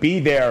ability to be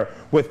there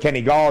with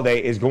Kenny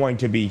Golladay is going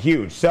to be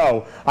huge.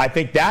 So I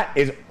think that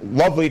is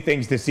lovely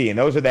things to see. And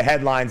those are the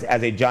headlines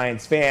as a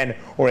Giants fan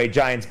or a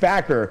Giants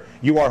backer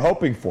you are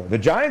hoping for. The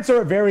Giants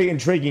are a very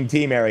intriguing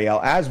team, Ariel,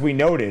 as we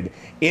noted,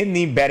 in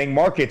the betting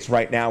markets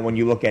right now when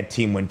you look at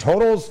team win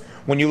totals,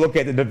 when you look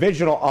at the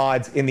divisional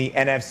odds in the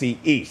NFC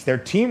East. Their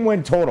team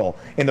win total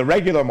in the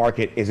regular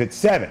market is at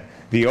 7.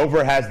 The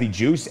over has the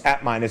juice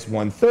at minus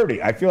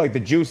 130. I feel like the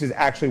juice has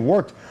actually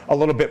worked a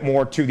little bit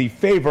more to the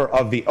favor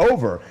of the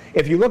over.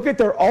 If you look at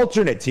their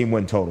alternate team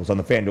win totals on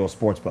the FanDuel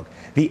Sportsbook,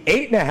 the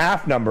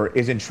 8.5 number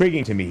is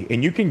intriguing to me,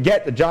 and you can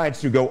get the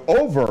Giants to go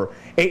over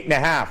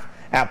 8.5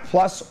 at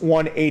plus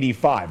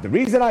 185. The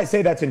reason I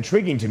say that's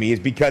intriguing to me is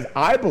because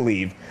I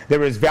believe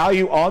there is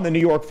value on the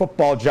New York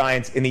Football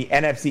Giants in the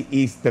NFC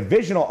East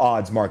divisional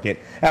odds market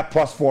at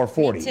plus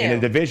 440 in a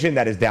division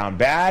that is down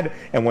bad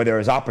and where there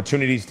is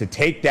opportunities to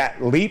take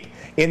that leap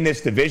in this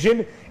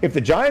division. If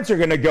the Giants are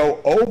going to go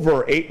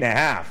over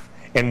 8.5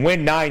 and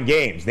win 9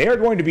 games, they are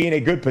going to be in a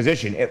good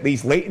position, at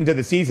least late into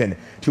the season,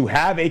 to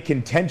have a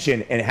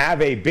contention and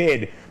have a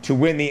bid to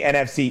win the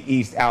NFC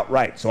East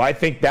outright. So I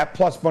think that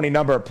plus money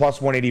number at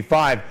plus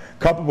 185,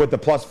 coupled with the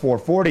plus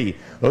 440,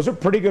 those are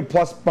pretty good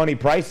plus money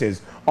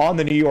prices on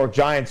the New York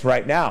Giants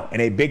right now.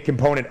 And a big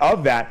component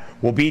of that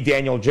will be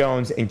Daniel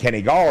Jones and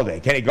Kenny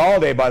Golladay. Kenny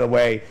Golladay, by the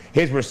way,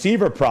 his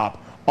receiver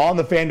prop on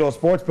the FanDuel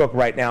Sportsbook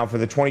right now for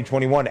the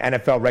 2021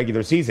 NFL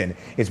regular season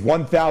is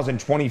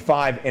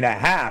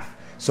 1,025.5.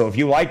 So if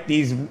you like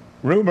these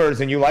rumors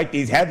and you like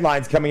these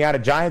headlines coming out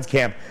of Giants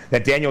camp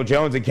that Daniel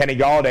Jones and Kenny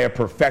Golladay are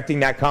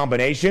perfecting that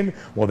combination,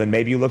 well, then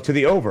maybe you look to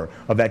the over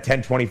of that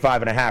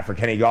 1,025.5 for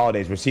Kenny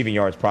Galladay's receiving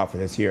yards prop for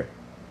this year.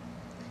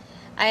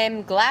 I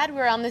am glad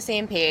we're on the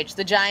same page.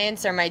 The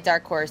Giants are my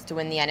dark horse to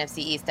win the NFC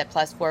East at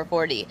plus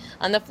 440.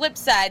 On the flip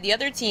side, the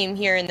other team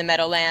here in the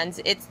Meadowlands,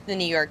 it's the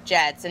New York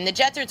Jets. And the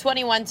Jets are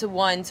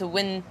 21-1 to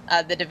win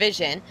the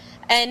division.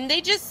 And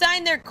they just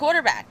signed their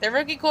quarterback, their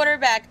rookie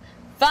quarterback,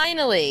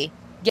 finally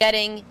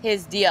getting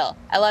his deal.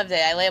 I loved it.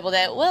 I labeled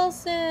it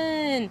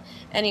Wilson.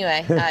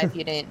 Anyway,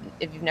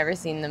 if you've never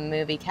seen the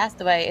movie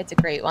Castaway, it's a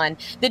great one.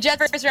 The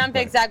Jets' first-round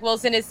pick, Zach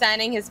Wilson, is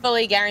signing his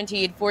fully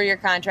guaranteed 4-year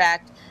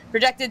contract,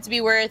 projected to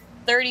be worth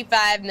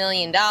 $35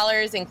 million,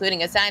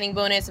 including a signing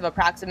bonus of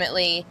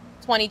approximately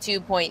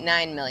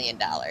 $22.9 million.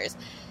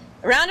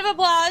 A round of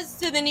applause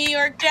to the New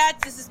York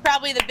Jets. This is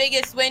probably the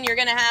biggest win you're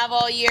going to have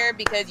all year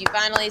because you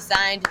finally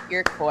signed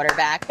your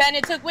quarterback. Ben,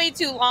 it took way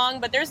too long,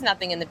 but there's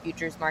nothing in the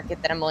futures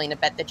market that I'm willing to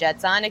bet the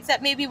Jets on,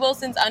 except maybe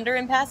Wilson's under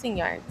in passing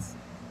yards.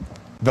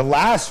 The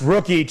last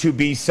rookie to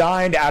be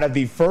signed out of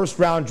the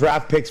first-round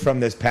draft picks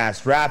from this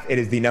past draft, it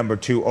is the number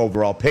 2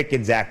 overall pick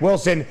in Zach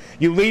Wilson.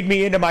 You lead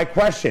me into my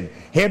question.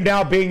 Him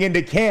now being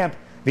into camp,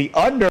 the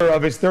under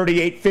of his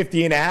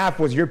 38.50.5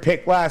 was your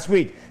pick last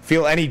week.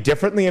 Feel any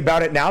differently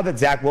about it now that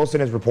Zach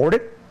Wilson has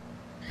reported?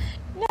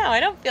 No, I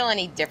don't feel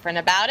any different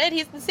about it.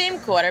 He's the same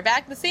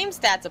quarterback. The same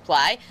stats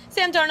apply.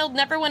 Sam Darnold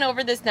never went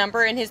over this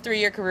number in his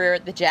 3-year career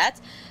at the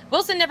Jets.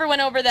 Wilson never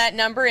went over that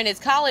number in his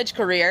college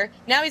career.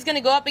 Now he's going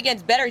to go up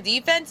against better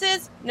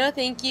defenses? No,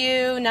 thank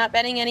you. Not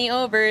betting any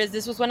overs.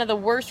 This was one of the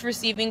worst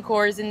receiving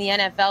corps in the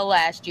NFL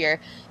last year.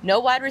 No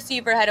wide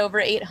receiver had over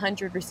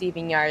 800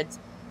 receiving yards.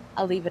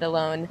 I'll leave it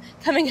alone.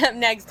 Coming up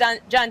next,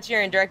 John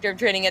Sheeran, Director of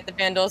Trading at the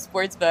FanDuel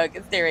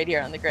Sportsbook. Stay right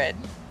here on The Grid.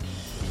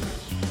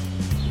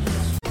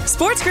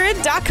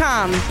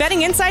 SportsGrid.com.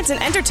 Betting insights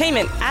and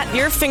entertainment at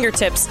your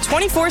fingertips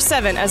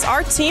 24/7 as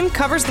our team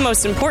covers the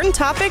most important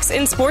topics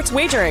in sports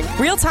wagering.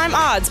 Real-time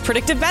odds,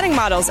 predictive betting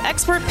models,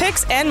 expert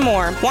picks, and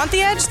more. Want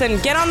the edge?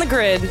 Then get on the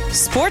grid.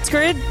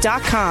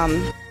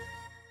 SportsGrid.com.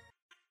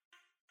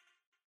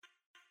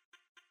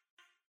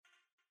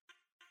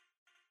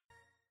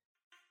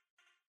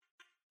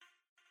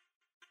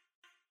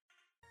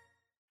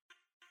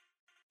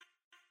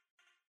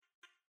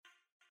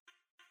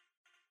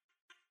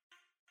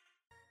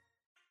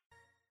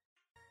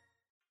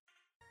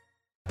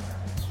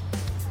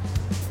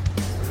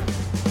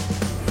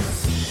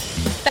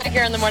 Back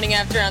here on the morning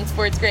after on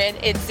Sports Grid,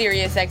 it's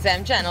Sirius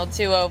XM Channel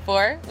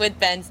 204 with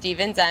Ben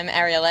Stevens. I'm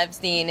Ariel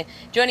Epstein.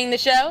 Joining the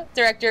show,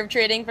 Director of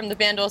Trading from the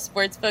FanDuel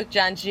Sportsbook,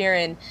 John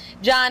Sheeran.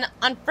 John,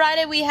 on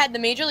Friday we had the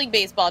Major League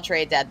Baseball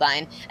trade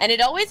deadline, and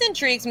it always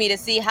intrigues me to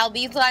see how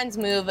these lines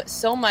move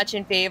so much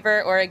in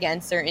favor or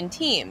against certain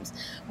teams.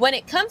 When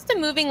it comes to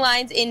moving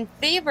lines in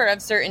favor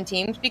of certain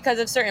teams because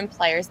of certain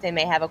players they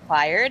may have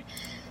acquired,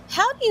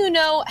 how do you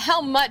know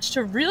how much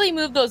to really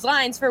move those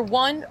lines for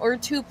one or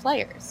two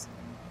players?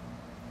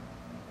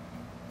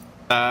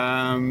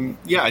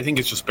 I think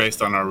it's just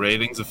based on our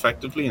ratings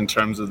effectively in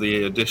terms of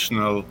the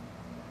additional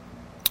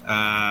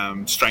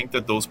strength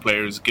that those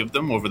players give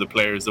them over the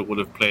players that would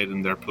have played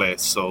in their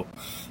place. So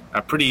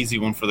a pretty easy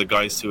one for the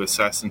guys to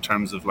assess in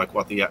terms of like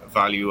what the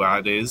value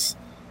add is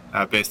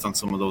based on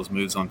some of those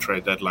moves on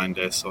trade deadline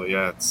day. So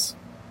yeah, it's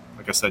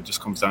like I said,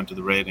 just comes down to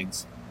the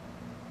ratings.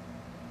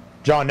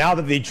 John, now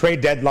that the trade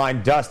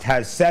deadline dust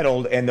has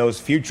settled and those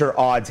future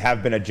odds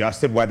have been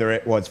adjusted, whether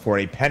it was for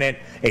a pennant,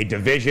 a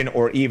division,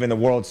 or even the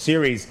World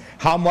Series,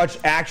 how much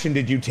action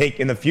did you take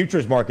in the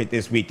futures market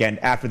this weekend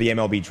after the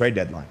MLB trade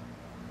deadline?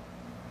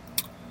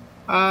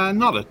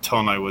 Not a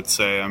ton, I would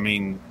say. I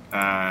mean,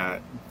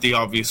 the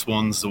obvious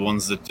ones, the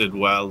ones that did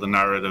well, the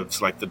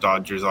narratives like the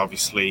Dodgers,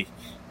 obviously,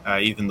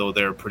 even though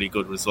they're a pretty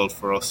good result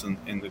for us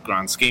in the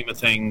grand scheme of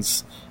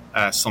things.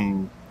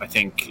 Some, I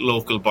think,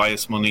 local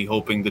bias money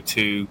hoping the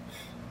two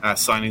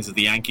signings that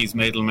the Yankees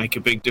made will make a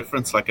big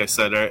difference. Like I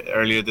said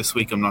earlier this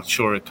week, I'm not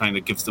sure it kind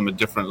of gives them a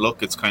different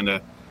look. It's kind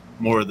of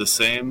more of the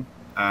same.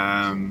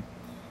 I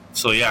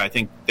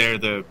think they're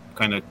the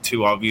kind of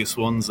two obvious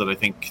ones that I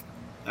think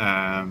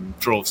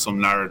drove some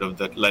narrative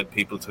that led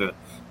people to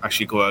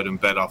actually go out and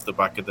bet off the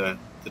back of the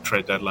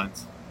trade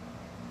deadlines.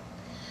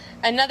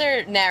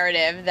 Another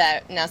narrative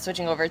that, now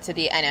switching over to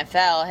the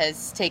NFL,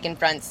 has taken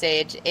front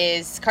stage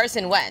is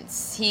Carson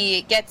Wentz.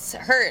 He gets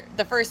hurt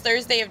the first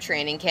Thursday of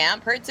training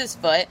camp, hurts his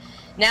foot,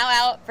 now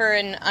out for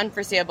an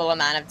unforeseeable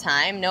amount of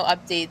time, no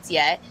updates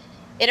yet.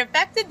 It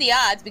affected the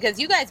odds because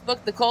you guys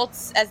booked the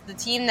Colts as the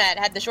team that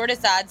had the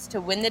shortest odds to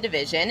win the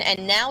division,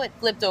 and now it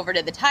flipped over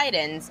to the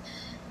Titans.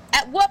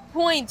 At what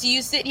point do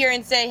you sit here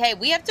and say, hey,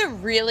 we have to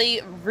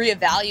really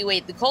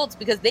reevaluate the Colts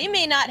because they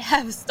may not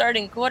have a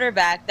starting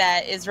quarterback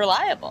that is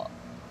reliable?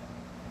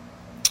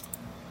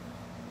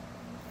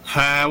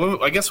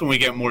 I guess when we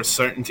get more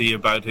certainty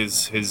about his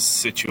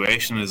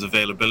situation, his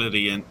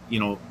availability, and, you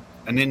know,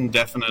 an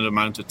indefinite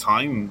amount of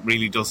time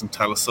really doesn't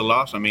tell us a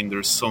lot. I mean,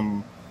 there's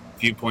some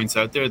viewpoints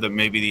out there that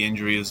maybe the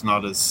injury is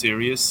not as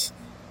serious.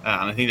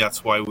 And I think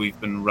that's why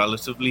we've been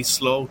relatively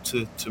slow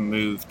to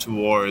move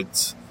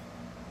towards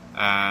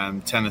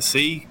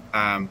Tennessee,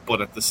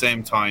 but at the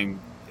same time,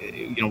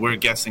 you know, we're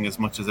guessing as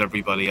much as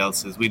everybody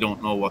else is. We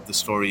don't know what the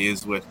story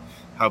is with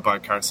how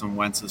bad Carson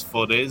Wentz's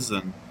foot is,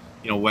 and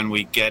you know, when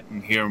we get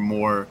and hear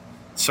more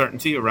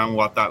certainty around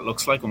what that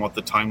looks like and what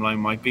the timeline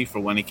might be for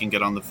when he can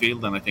get on the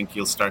field, then I think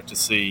you'll start to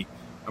see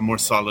a more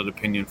solid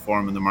opinion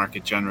form in the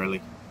market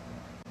generally.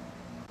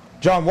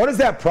 John, what does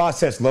that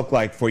process look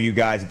like for you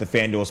guys at the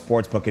FanDuel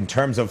Sportsbook in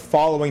terms of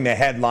following the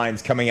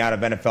headlines coming out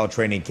of NFL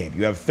training camp?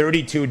 You have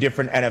 32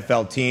 different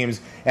NFL teams.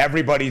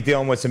 Everybody's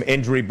dealing with some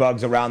injury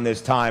bugs around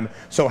this time.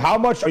 So how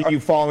much are you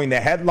following the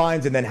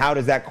headlines, and then how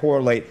does that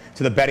correlate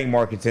to the betting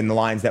markets and the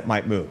lines that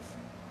might move?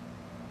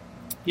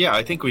 Yeah,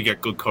 I think we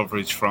get good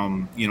coverage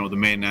from, you know, the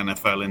main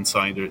NFL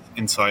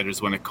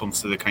insiders when it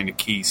comes to the kind of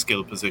key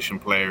skill position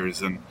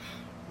players. And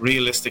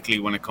realistically,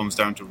 when it comes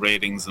down to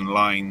ratings and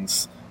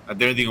lines,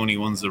 they're the only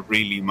ones that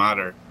really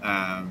matter.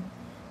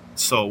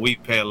 So we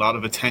pay a lot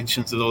of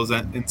attention to those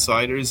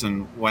insiders,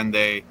 and when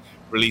they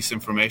release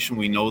information,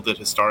 we know that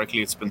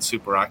historically it's been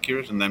super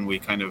accurate, and then we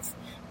kind of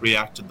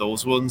react to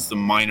those ones, the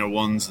minor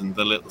ones and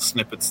the little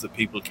snippets that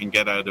people can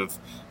get out of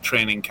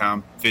training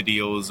camp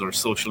videos or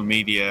social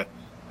media.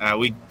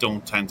 We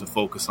don't tend to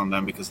focus on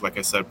them because, like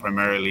I said,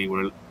 primarily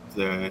we're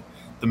the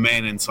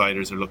main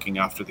insiders are looking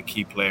after the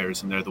key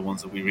players, and they're the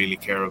ones that we really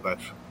care about.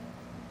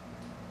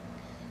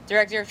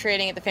 Director of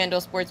Trading at the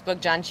FanDuel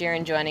Sportsbook, John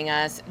Sheeran, joining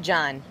us.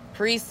 John,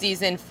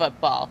 preseason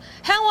football.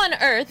 How on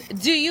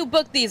earth do you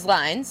book these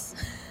lines?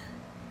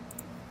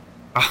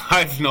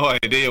 I have no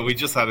idea. We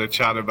just had a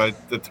chat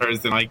about the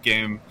Thursday night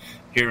game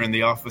here in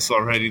the office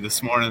already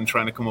this morning,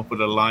 trying to come up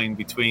with a line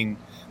between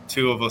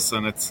two of us,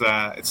 and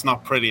it's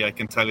not pretty, I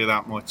can tell you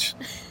that much.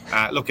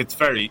 Look, it's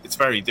very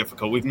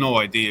difficult. We've no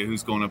idea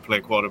who's going to play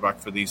quarterback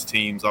for these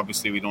teams.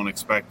 Obviously, we don't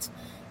expect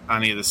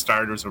any of the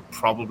starters or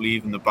probably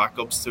even the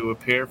backups to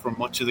appear for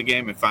much of the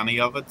game, if any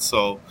of it.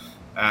 So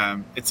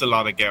it's a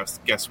lot of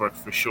guesswork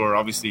for sure.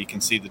 Obviously, you can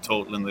see the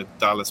total in the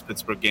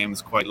Dallas-Pittsburgh game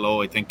is quite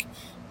low. I think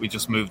we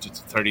just moved it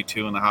to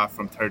 32.5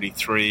 from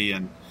 33,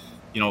 and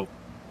you know,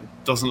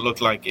 it doesn't look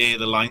like A,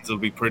 the lines will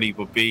be pretty,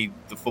 but B,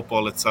 the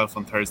football itself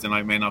on Thursday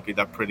night may not be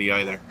that pretty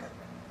either.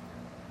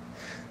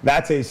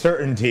 That's a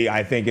certainty,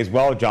 I think, as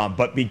well, John.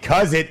 But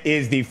because it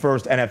is the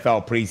first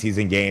NFL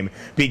preseason game,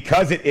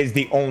 because it is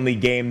the only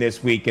game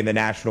this week in the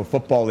National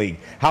Football League,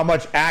 how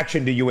much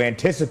action do you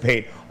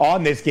anticipate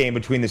on this game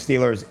between the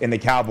Steelers and the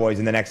Cowboys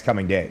in the next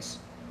coming days?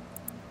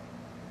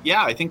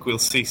 Yeah, I think we'll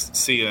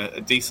see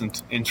a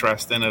decent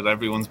interest in it.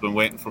 Everyone's been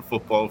waiting for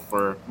football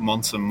for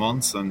months and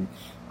months, and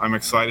I'm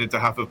excited to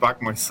have it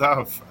back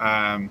myself.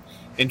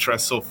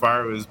 Interest so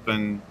far has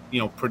been,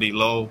 pretty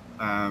low.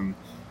 I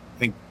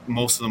think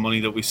most of the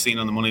money that we've seen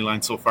on the money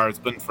line so far has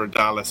been for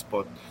Dallas,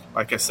 but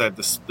like I said,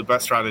 the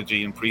best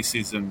strategy in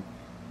preseason,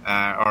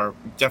 or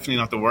definitely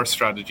not the worst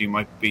strategy,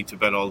 might be to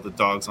bet all the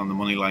dogs on the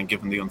money line,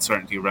 given the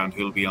uncertainty around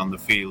who'll be on the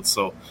field.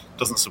 So it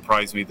doesn't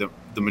surprise me that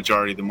the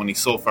majority of the money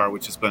so far,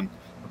 which has been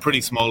a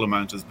pretty small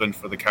amount, has been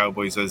for the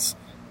Cowboys as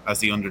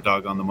the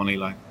underdog on the money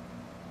line.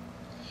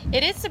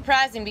 It is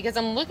surprising because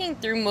I'm looking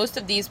through most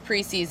of these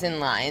preseason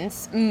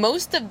lines.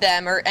 Most of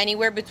them are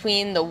anywhere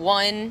between the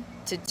 1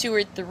 to 2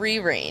 or 3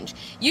 range.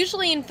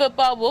 Usually in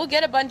football, we'll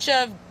get a bunch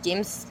of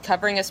games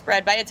covering a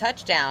spread by a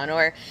touchdown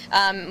or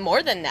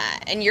more than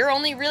that. And you're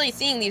only really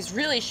seeing these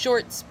really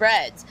short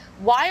spreads.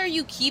 Why are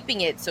you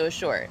keeping it so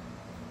short?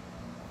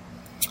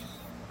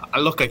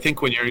 Look, I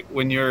think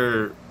when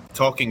you're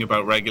talking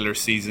about regular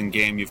season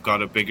game, you've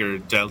got a bigger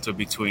delta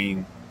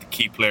between the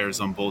key players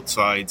on both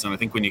sides. And I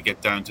think when you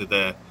get down to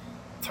the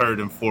third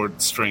and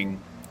fourth string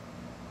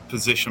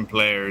position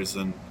players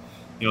and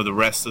the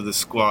rest of the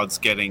squad's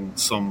getting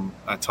some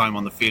time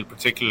on the field,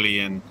 particularly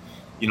in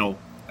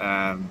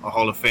a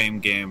Hall of Fame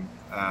game,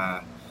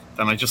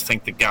 then I just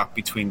think the gap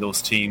between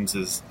those teams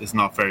is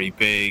not very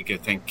big. I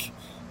think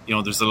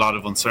there's a lot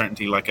of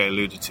uncertainty, like I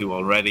alluded to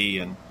already,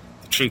 and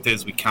the truth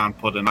is we can't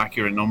put an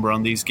accurate number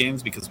on these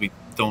games because we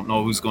don't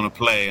know who's going to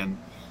play. And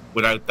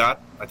without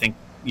that, I think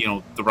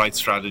the right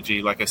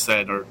strategy, like I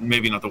said, or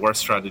maybe not the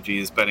worst strategy,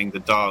 is betting the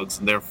dogs,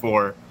 and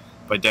therefore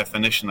by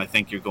definition I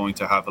think you're going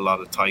to have a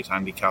lot of tight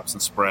handicaps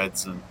and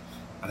spreads. And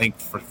I think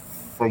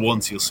for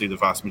once you'll see the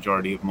vast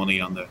majority of money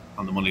on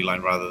the money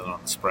line rather than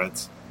on the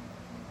spreads.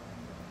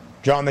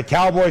 John, the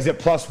Cowboys at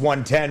plus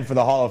 110 for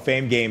the Hall of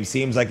Fame game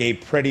seems like a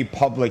pretty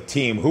public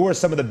team. Who are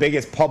some of the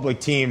biggest public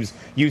teams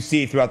you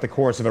see throughout the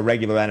course of a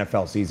regular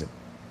NFL season?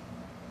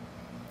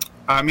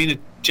 I mean, it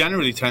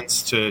generally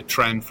tends to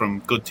trend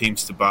from good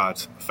teams to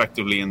bad,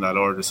 effectively in that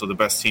order. So the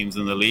best teams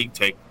in the league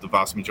take the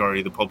vast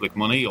majority of the public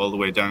money, all the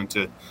way down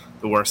to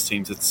the worst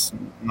teams. It's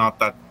not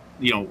that,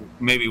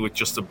 maybe with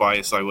just a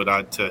bias I would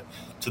add to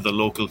the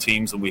local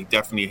teams, and we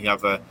definitely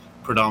have a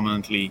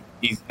predominantly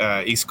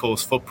East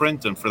Coast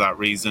footprint, and for that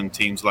reason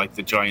teams like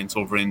the Giants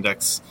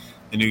over-index,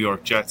 the New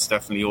York Jets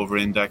definitely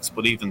over-index,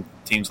 but even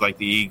teams like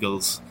the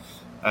Eagles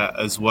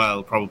as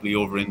well probably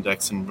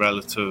over-index in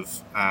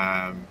relative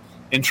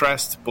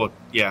interest. But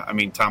yeah, I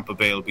mean, Tampa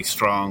Bay will be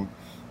strong,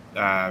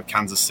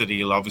 Kansas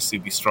City will obviously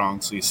be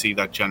strong, so you see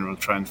that general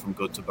trend from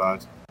good to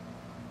bad.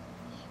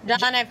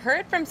 John, I've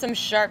heard from some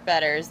sharp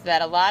bettors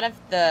that a lot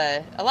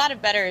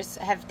of bettors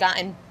have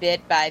gotten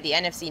bit by the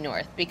NFC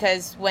North,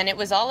 because when it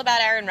was all about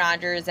Aaron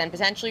Rodgers and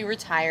potentially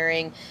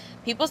retiring,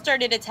 people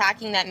started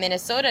attacking that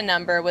Minnesota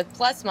number with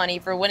plus money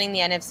for winning the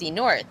NFC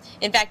North.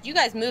 In fact, you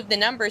guys moved the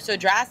number so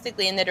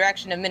drastically in the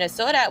direction of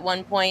Minnesota at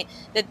one point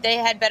that they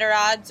had better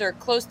odds or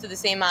close to the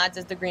same odds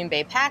as the Green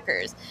Bay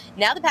Packers.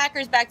 Now the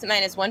Packers back to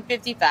minus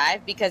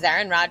 155 because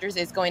Aaron Rodgers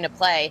is going to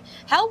play.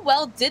 How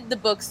well did the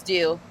books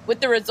do with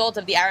the result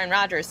of the Aaron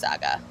Rodgers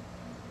saga?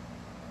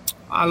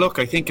 Look,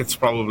 I think it's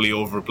probably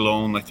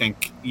overblown. I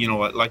think,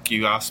 like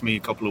you asked me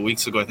a couple of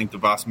weeks ago, I think the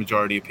vast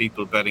majority of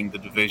people betting the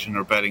division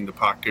or betting the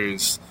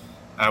Packers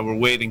were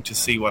waiting to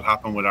see what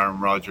happened with Aaron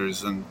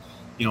Rodgers. And,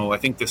 I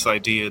think this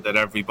idea that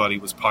everybody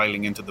was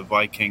piling into the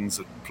Vikings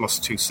at plus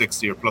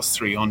 260 or plus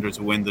 300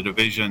 to win the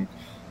division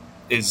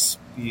it's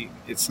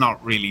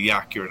not really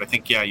accurate. I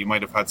think, you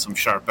might have had some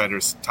sharp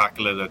bettors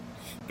tackle it at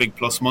big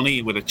plus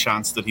money with a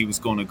chance that he was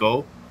going to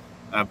go.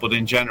 But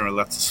in general,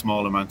 that's a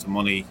small amount of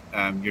money.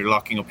 You're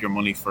locking up your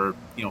money for,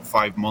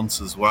 5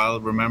 months as well,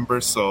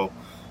 remember? So,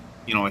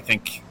 I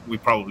think we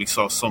probably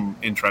saw some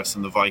interest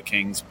in the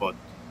Vikings, but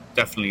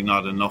definitely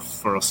not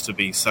enough for us to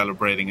be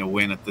celebrating a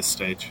win at this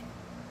stage.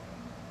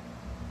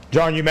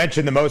 John, you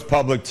mentioned the most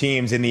public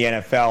teams in the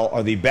NFL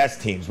are the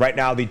best teams. Right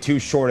now, the 2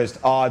 shortest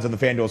odds on the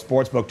FanDuel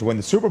Sportsbook to win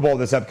the Super Bowl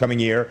this upcoming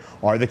year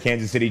are the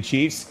Kansas City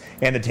Chiefs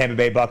and the Tampa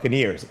Bay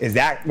Buccaneers. Is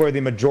that where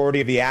the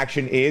majority of the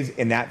action is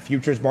in that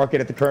futures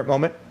market at the current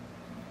moment?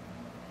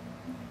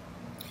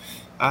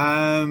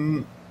 I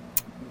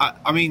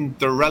mean,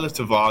 the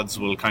relative odds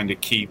will kind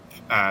of keep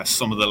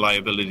some of the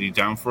liability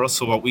down for us.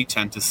 So what we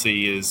tend to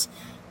see is,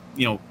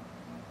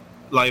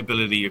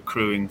 liability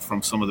accruing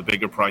from some of the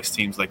bigger price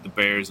teams like the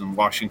Bears and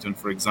Washington,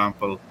 for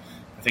example.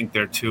 I think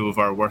they're 2 of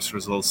our worst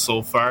results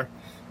so far.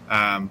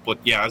 But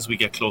yeah, as we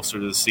get closer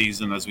to the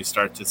season, as we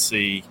start to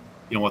see,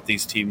 what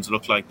these teams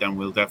look like, then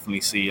we'll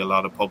definitely see a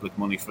lot of public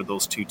money for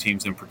those 2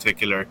 teams in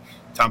particular.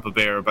 Tampa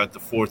Bay are about the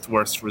 4th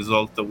worst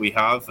result that we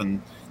have,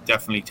 and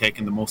definitely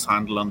taking the most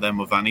handle on them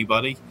of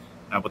anybody.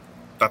 But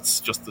that's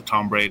just the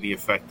Tom Brady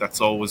effect. That's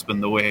always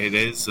been the way it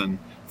is, and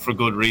for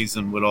good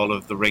reason with all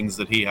of the rings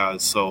that he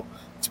has. So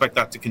expect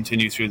that to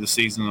continue through the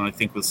season, and I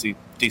think we'll see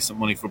decent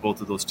money for both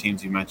of those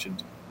teams you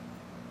mentioned.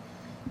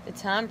 The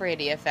Tom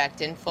Brady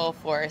effect in full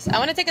force. I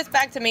want to take us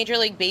back to Major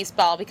League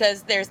Baseball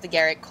because there's the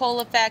Garrett Cole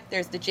effect,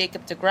 there's the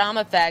Jacob deGrom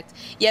effect,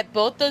 yet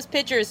both those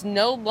pitchers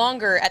no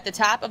longer at the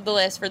top of the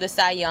list for the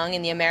Cy Young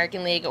in the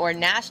American League or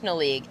National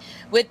League.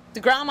 With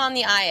deGrom on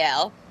the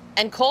IL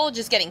and Cole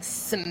just getting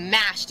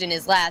smashed in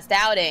his last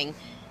outing,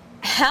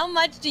 how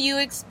much do you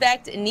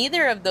expect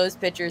neither of those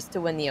pitchers to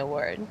win the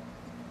award?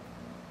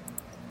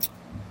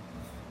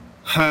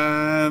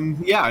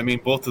 Yeah, I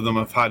mean, both of them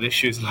have had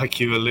issues like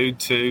you allude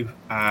to.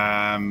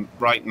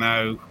 Right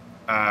now,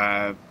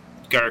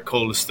 Garrett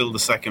Cole is still the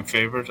second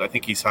favourite. I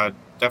think he's had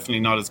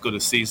definitely not as good a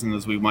season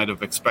as we might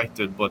have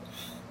expected, but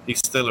he's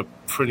still a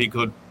pretty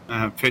good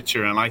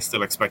pitcher, and I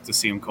still expect to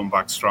see him come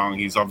back strong.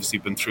 He's obviously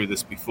been through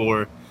this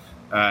before.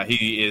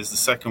 He is the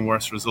second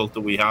worst result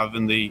that we have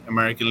in the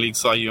American League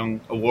Cy Young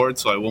Award,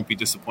 so I won't be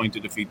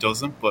disappointed if he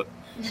doesn't. But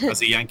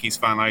as a Yankees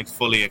fan, I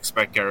fully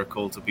expect Garrett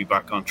Cole to be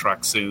back on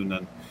track soon,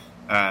 and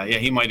yeah,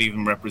 he might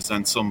even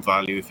represent some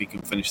value if he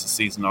can finish the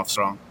season off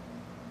strong.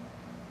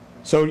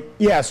 So,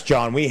 yes,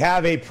 John, we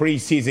have a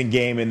preseason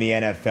game in the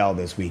NFL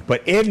this week.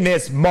 But in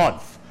this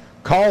month,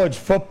 college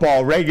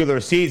football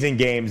regular season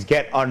games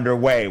get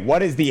underway.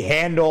 What is the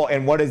handle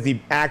and what is the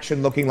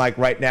action looking like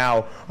right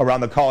now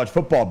around the college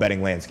football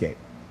betting landscape?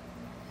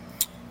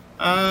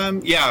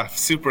 Yeah,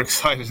 super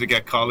excited to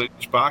get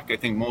college back. I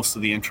think most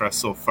of the interest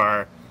so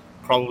far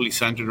probably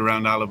centered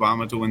around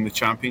Alabama to win the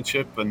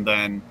championship, and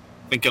then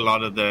I think a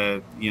lot of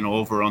the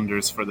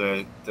over-unders for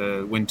the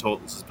win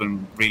totals has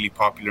been really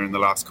popular in the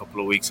last couple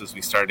of weeks as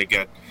we start to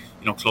get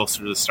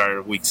closer to the start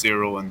of week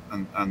 0 and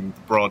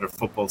the broader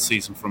football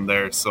season from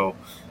there. So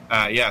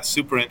yeah,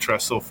 super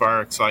interest so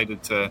far.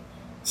 Excited to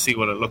see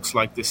what it looks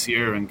like this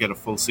year and get a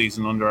full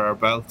season under our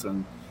belt.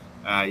 And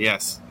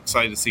yes,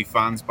 excited to see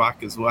fans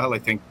back as well. I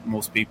think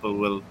most people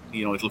will,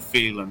 it'll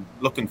feel and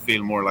look and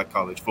feel more like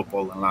college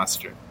football than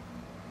last year.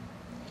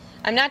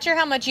 I'm not sure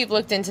how much you've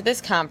looked into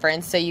this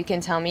conference, so you can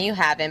tell me you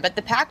haven't, but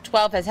the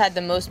Pac-12 has had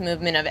the most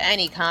movement of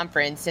any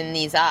conference in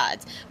these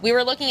odds. We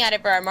were looking at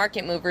it for our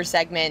Market Mover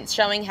segment,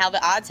 showing how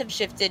the odds have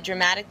shifted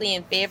dramatically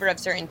in favor of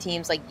certain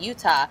teams like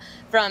Utah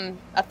from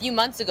a few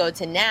months ago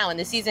to now, and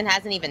the season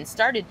hasn't even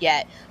started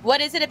yet.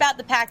 What is it about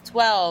the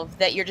Pac-12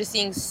 that you're just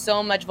seeing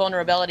so much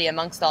vulnerability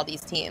amongst all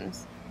these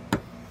teams?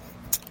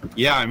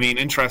 Yeah, I mean,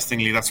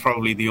 interestingly, that's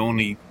probably the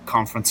only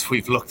conference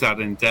we've looked at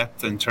in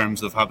depth in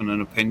terms of having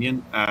an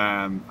opinion.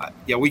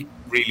 Yeah, we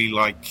really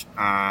like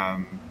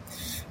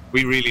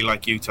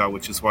Utah,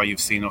 which is why you've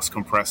seen us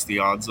compress the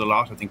odds a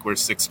lot. I think we're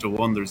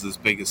 6-1. There's as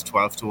big as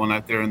 12-1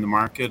 out there in the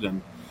market,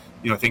 and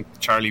I think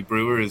Charlie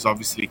Brewer is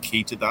obviously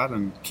key to that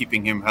and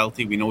keeping him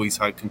healthy. We know he's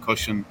had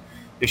concussion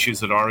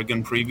issues at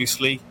Oregon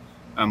previously,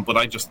 but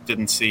I just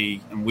didn't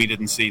see, and we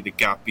didn't see the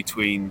gap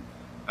between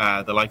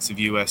the likes of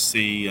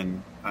USC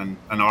and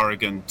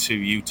Oregon to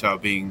Utah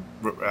being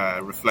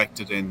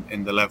reflected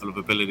in the level of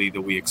ability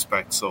that we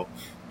expect. So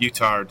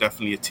Utah are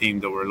definitely a team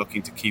that we're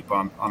looking to keep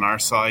on our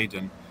side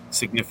and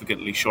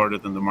significantly shorter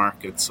than the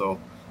market. So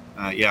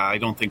yeah, I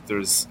don't think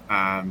there's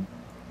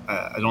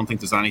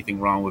anything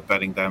wrong with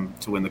betting them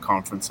to win the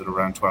conference at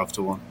around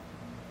 12-1.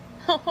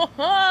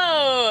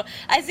 Oh,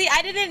 I see.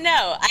 I didn't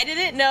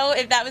know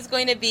if that was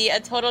going to be a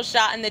total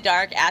shot in the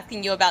dark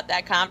asking you about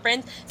that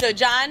conference. So,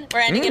 John, we're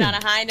ending it on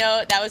a high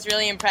note. That was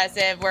really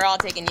impressive. We're all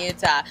taking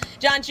Utah.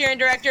 John Sheeran,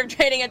 Director of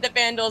Trading at the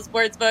FanDuel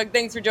Sportsbook.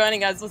 Thanks for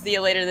joining us. We'll see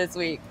you later this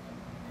week.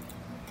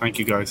 Thank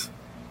you, guys.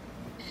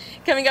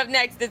 Coming up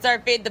next, it's our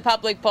Fade the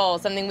Public poll,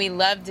 something we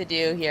love to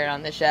do here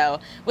on the show.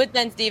 With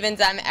Ben Stevens,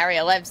 I'm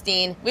Ariel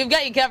Epstein. We've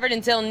got you covered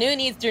until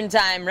noon Eastern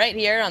Time right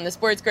here on the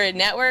Sports Grid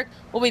Network.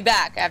 We'll be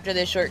back after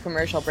this short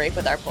commercial break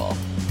with our poll.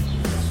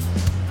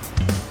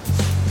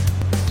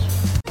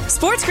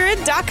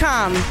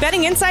 SportsGrid.com.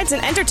 Betting insights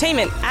and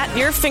entertainment at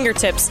your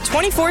fingertips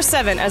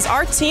 24/7 as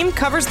our team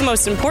covers the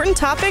most important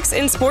topics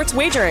in sports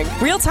wagering.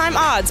 Real-time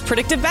odds,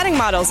 predictive betting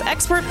models,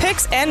 expert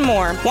picks, and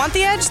more. Want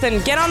the edge?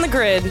 Then get on the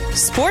grid.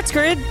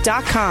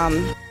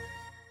 SportsGrid.com.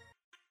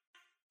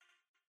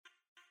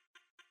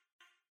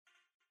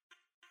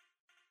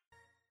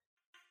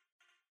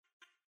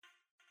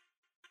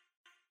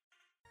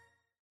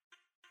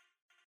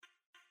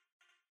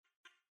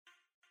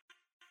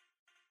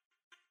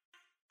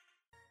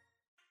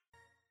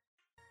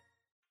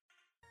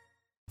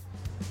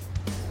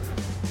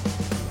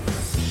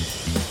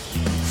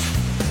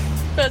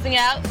 Closing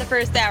out the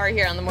first hour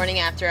here on the morning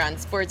after on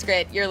Sports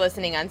Grid. You're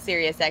listening on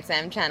Sirius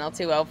XM Channel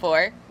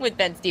 204. With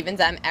Ben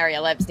Stevens, I'm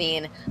Ariel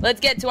Epstein. Let's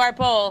get to our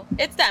poll.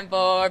 It's time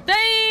for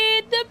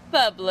Fade the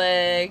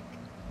Public.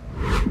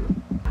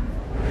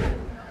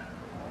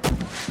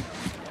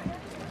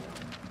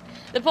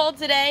 The poll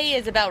today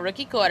is about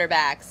rookie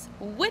quarterbacks.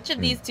 Which of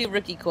these two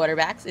rookie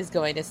quarterbacks is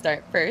going to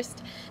start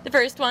first? The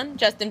first one,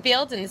 Justin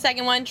Fields, and the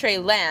second one, Trey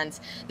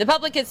Lance. The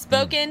public has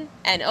spoken,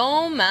 and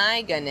oh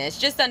my goodness,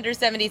 just under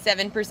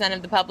 77%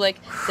 of the public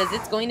says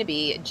it's going to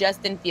be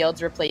Justin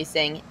Fields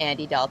replacing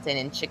Andy Dalton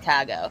in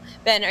Chicago.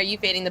 Ben, are you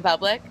fading the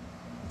public?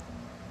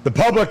 The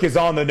public is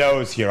on the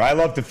nose here. I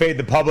love to fade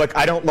the public.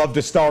 I don't love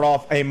to start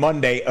off a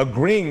Monday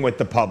agreeing with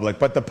the public,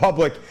 but the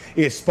public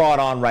is spot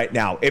on right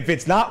now. If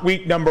it's not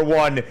week number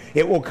 1,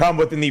 it will come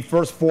within the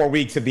first 4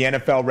 weeks of the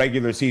NFL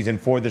regular season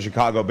for the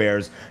Chicago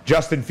Bears.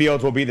 Justin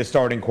Fields will be the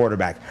starting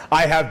quarterback.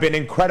 I have been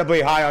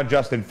incredibly high on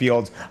Justin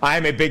Fields. I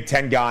am a Big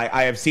Ten guy.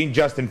 I have seen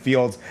Justin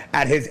Fields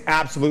at his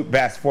absolute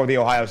best for the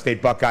Ohio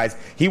State Buckeyes.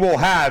 He will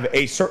have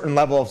a certain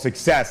level of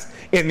success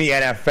in the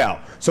NFL.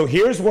 So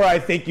here's where I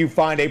think you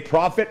find a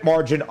profit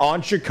margin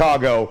on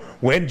Chicago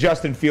when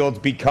Justin Fields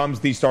becomes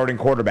the starting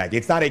quarterback.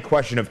 It's not a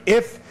question of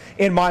if,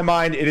 in my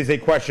mind, it is a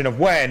question of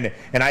when,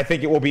 and I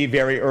think it will be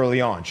very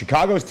early on.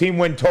 Chicago's team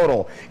win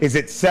total is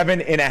at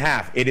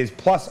 7.5. It is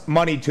plus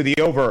money to the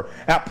over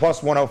at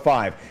plus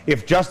 105.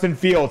 If Justin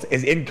Fields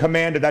is in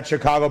command of that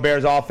Chicago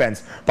Bears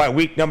offense by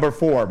week number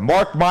 4,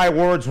 mark my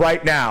words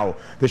right now,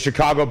 the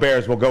Chicago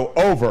Bears will go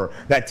over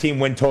that team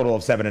win total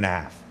of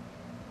 7.5.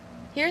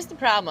 Here's the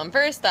problem.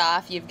 First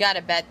off, you've got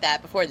to bet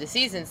that before the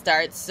season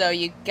starts, so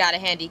you got to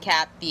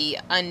handicap the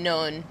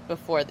unknown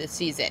before the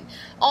season.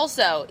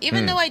 Also,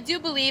 even though I do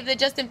believe that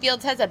Justin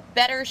Fields has a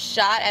better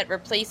shot at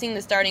replacing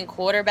the starting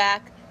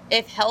quarterback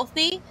if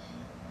healthy,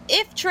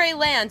 if Trey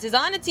Lance is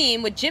on a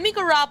team with Jimmy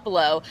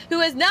Garoppolo,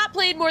 who has not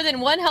played more than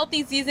one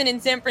healthy season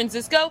in San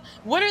Francisco,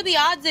 what are the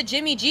odds that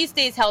Jimmy G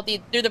stays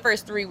healthy through the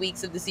first 3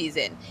 weeks of the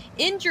season?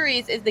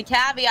 Injuries is the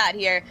caveat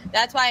here.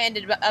 That's why I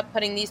ended up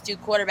putting these two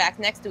quarterbacks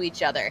next to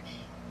each other.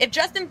 If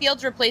Justin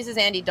Fields replaces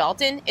Andy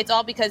Dalton, it's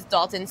all because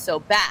Dalton's so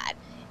bad.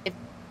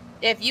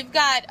 If you've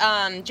got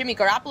Jimmy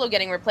Garoppolo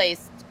getting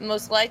replaced,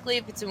 most likely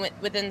if it's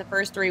within the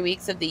first 3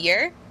 weeks of the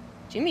year,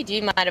 Jimmy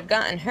G might have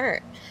gotten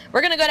hurt.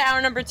 We're going to go to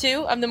hour number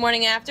 2 of the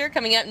morning after.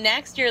 Coming up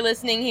next, you're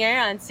listening here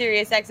on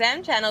Sirius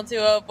XM, channel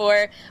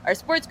 204. Our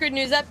Sports Grid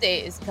News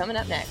Update is coming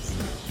up next.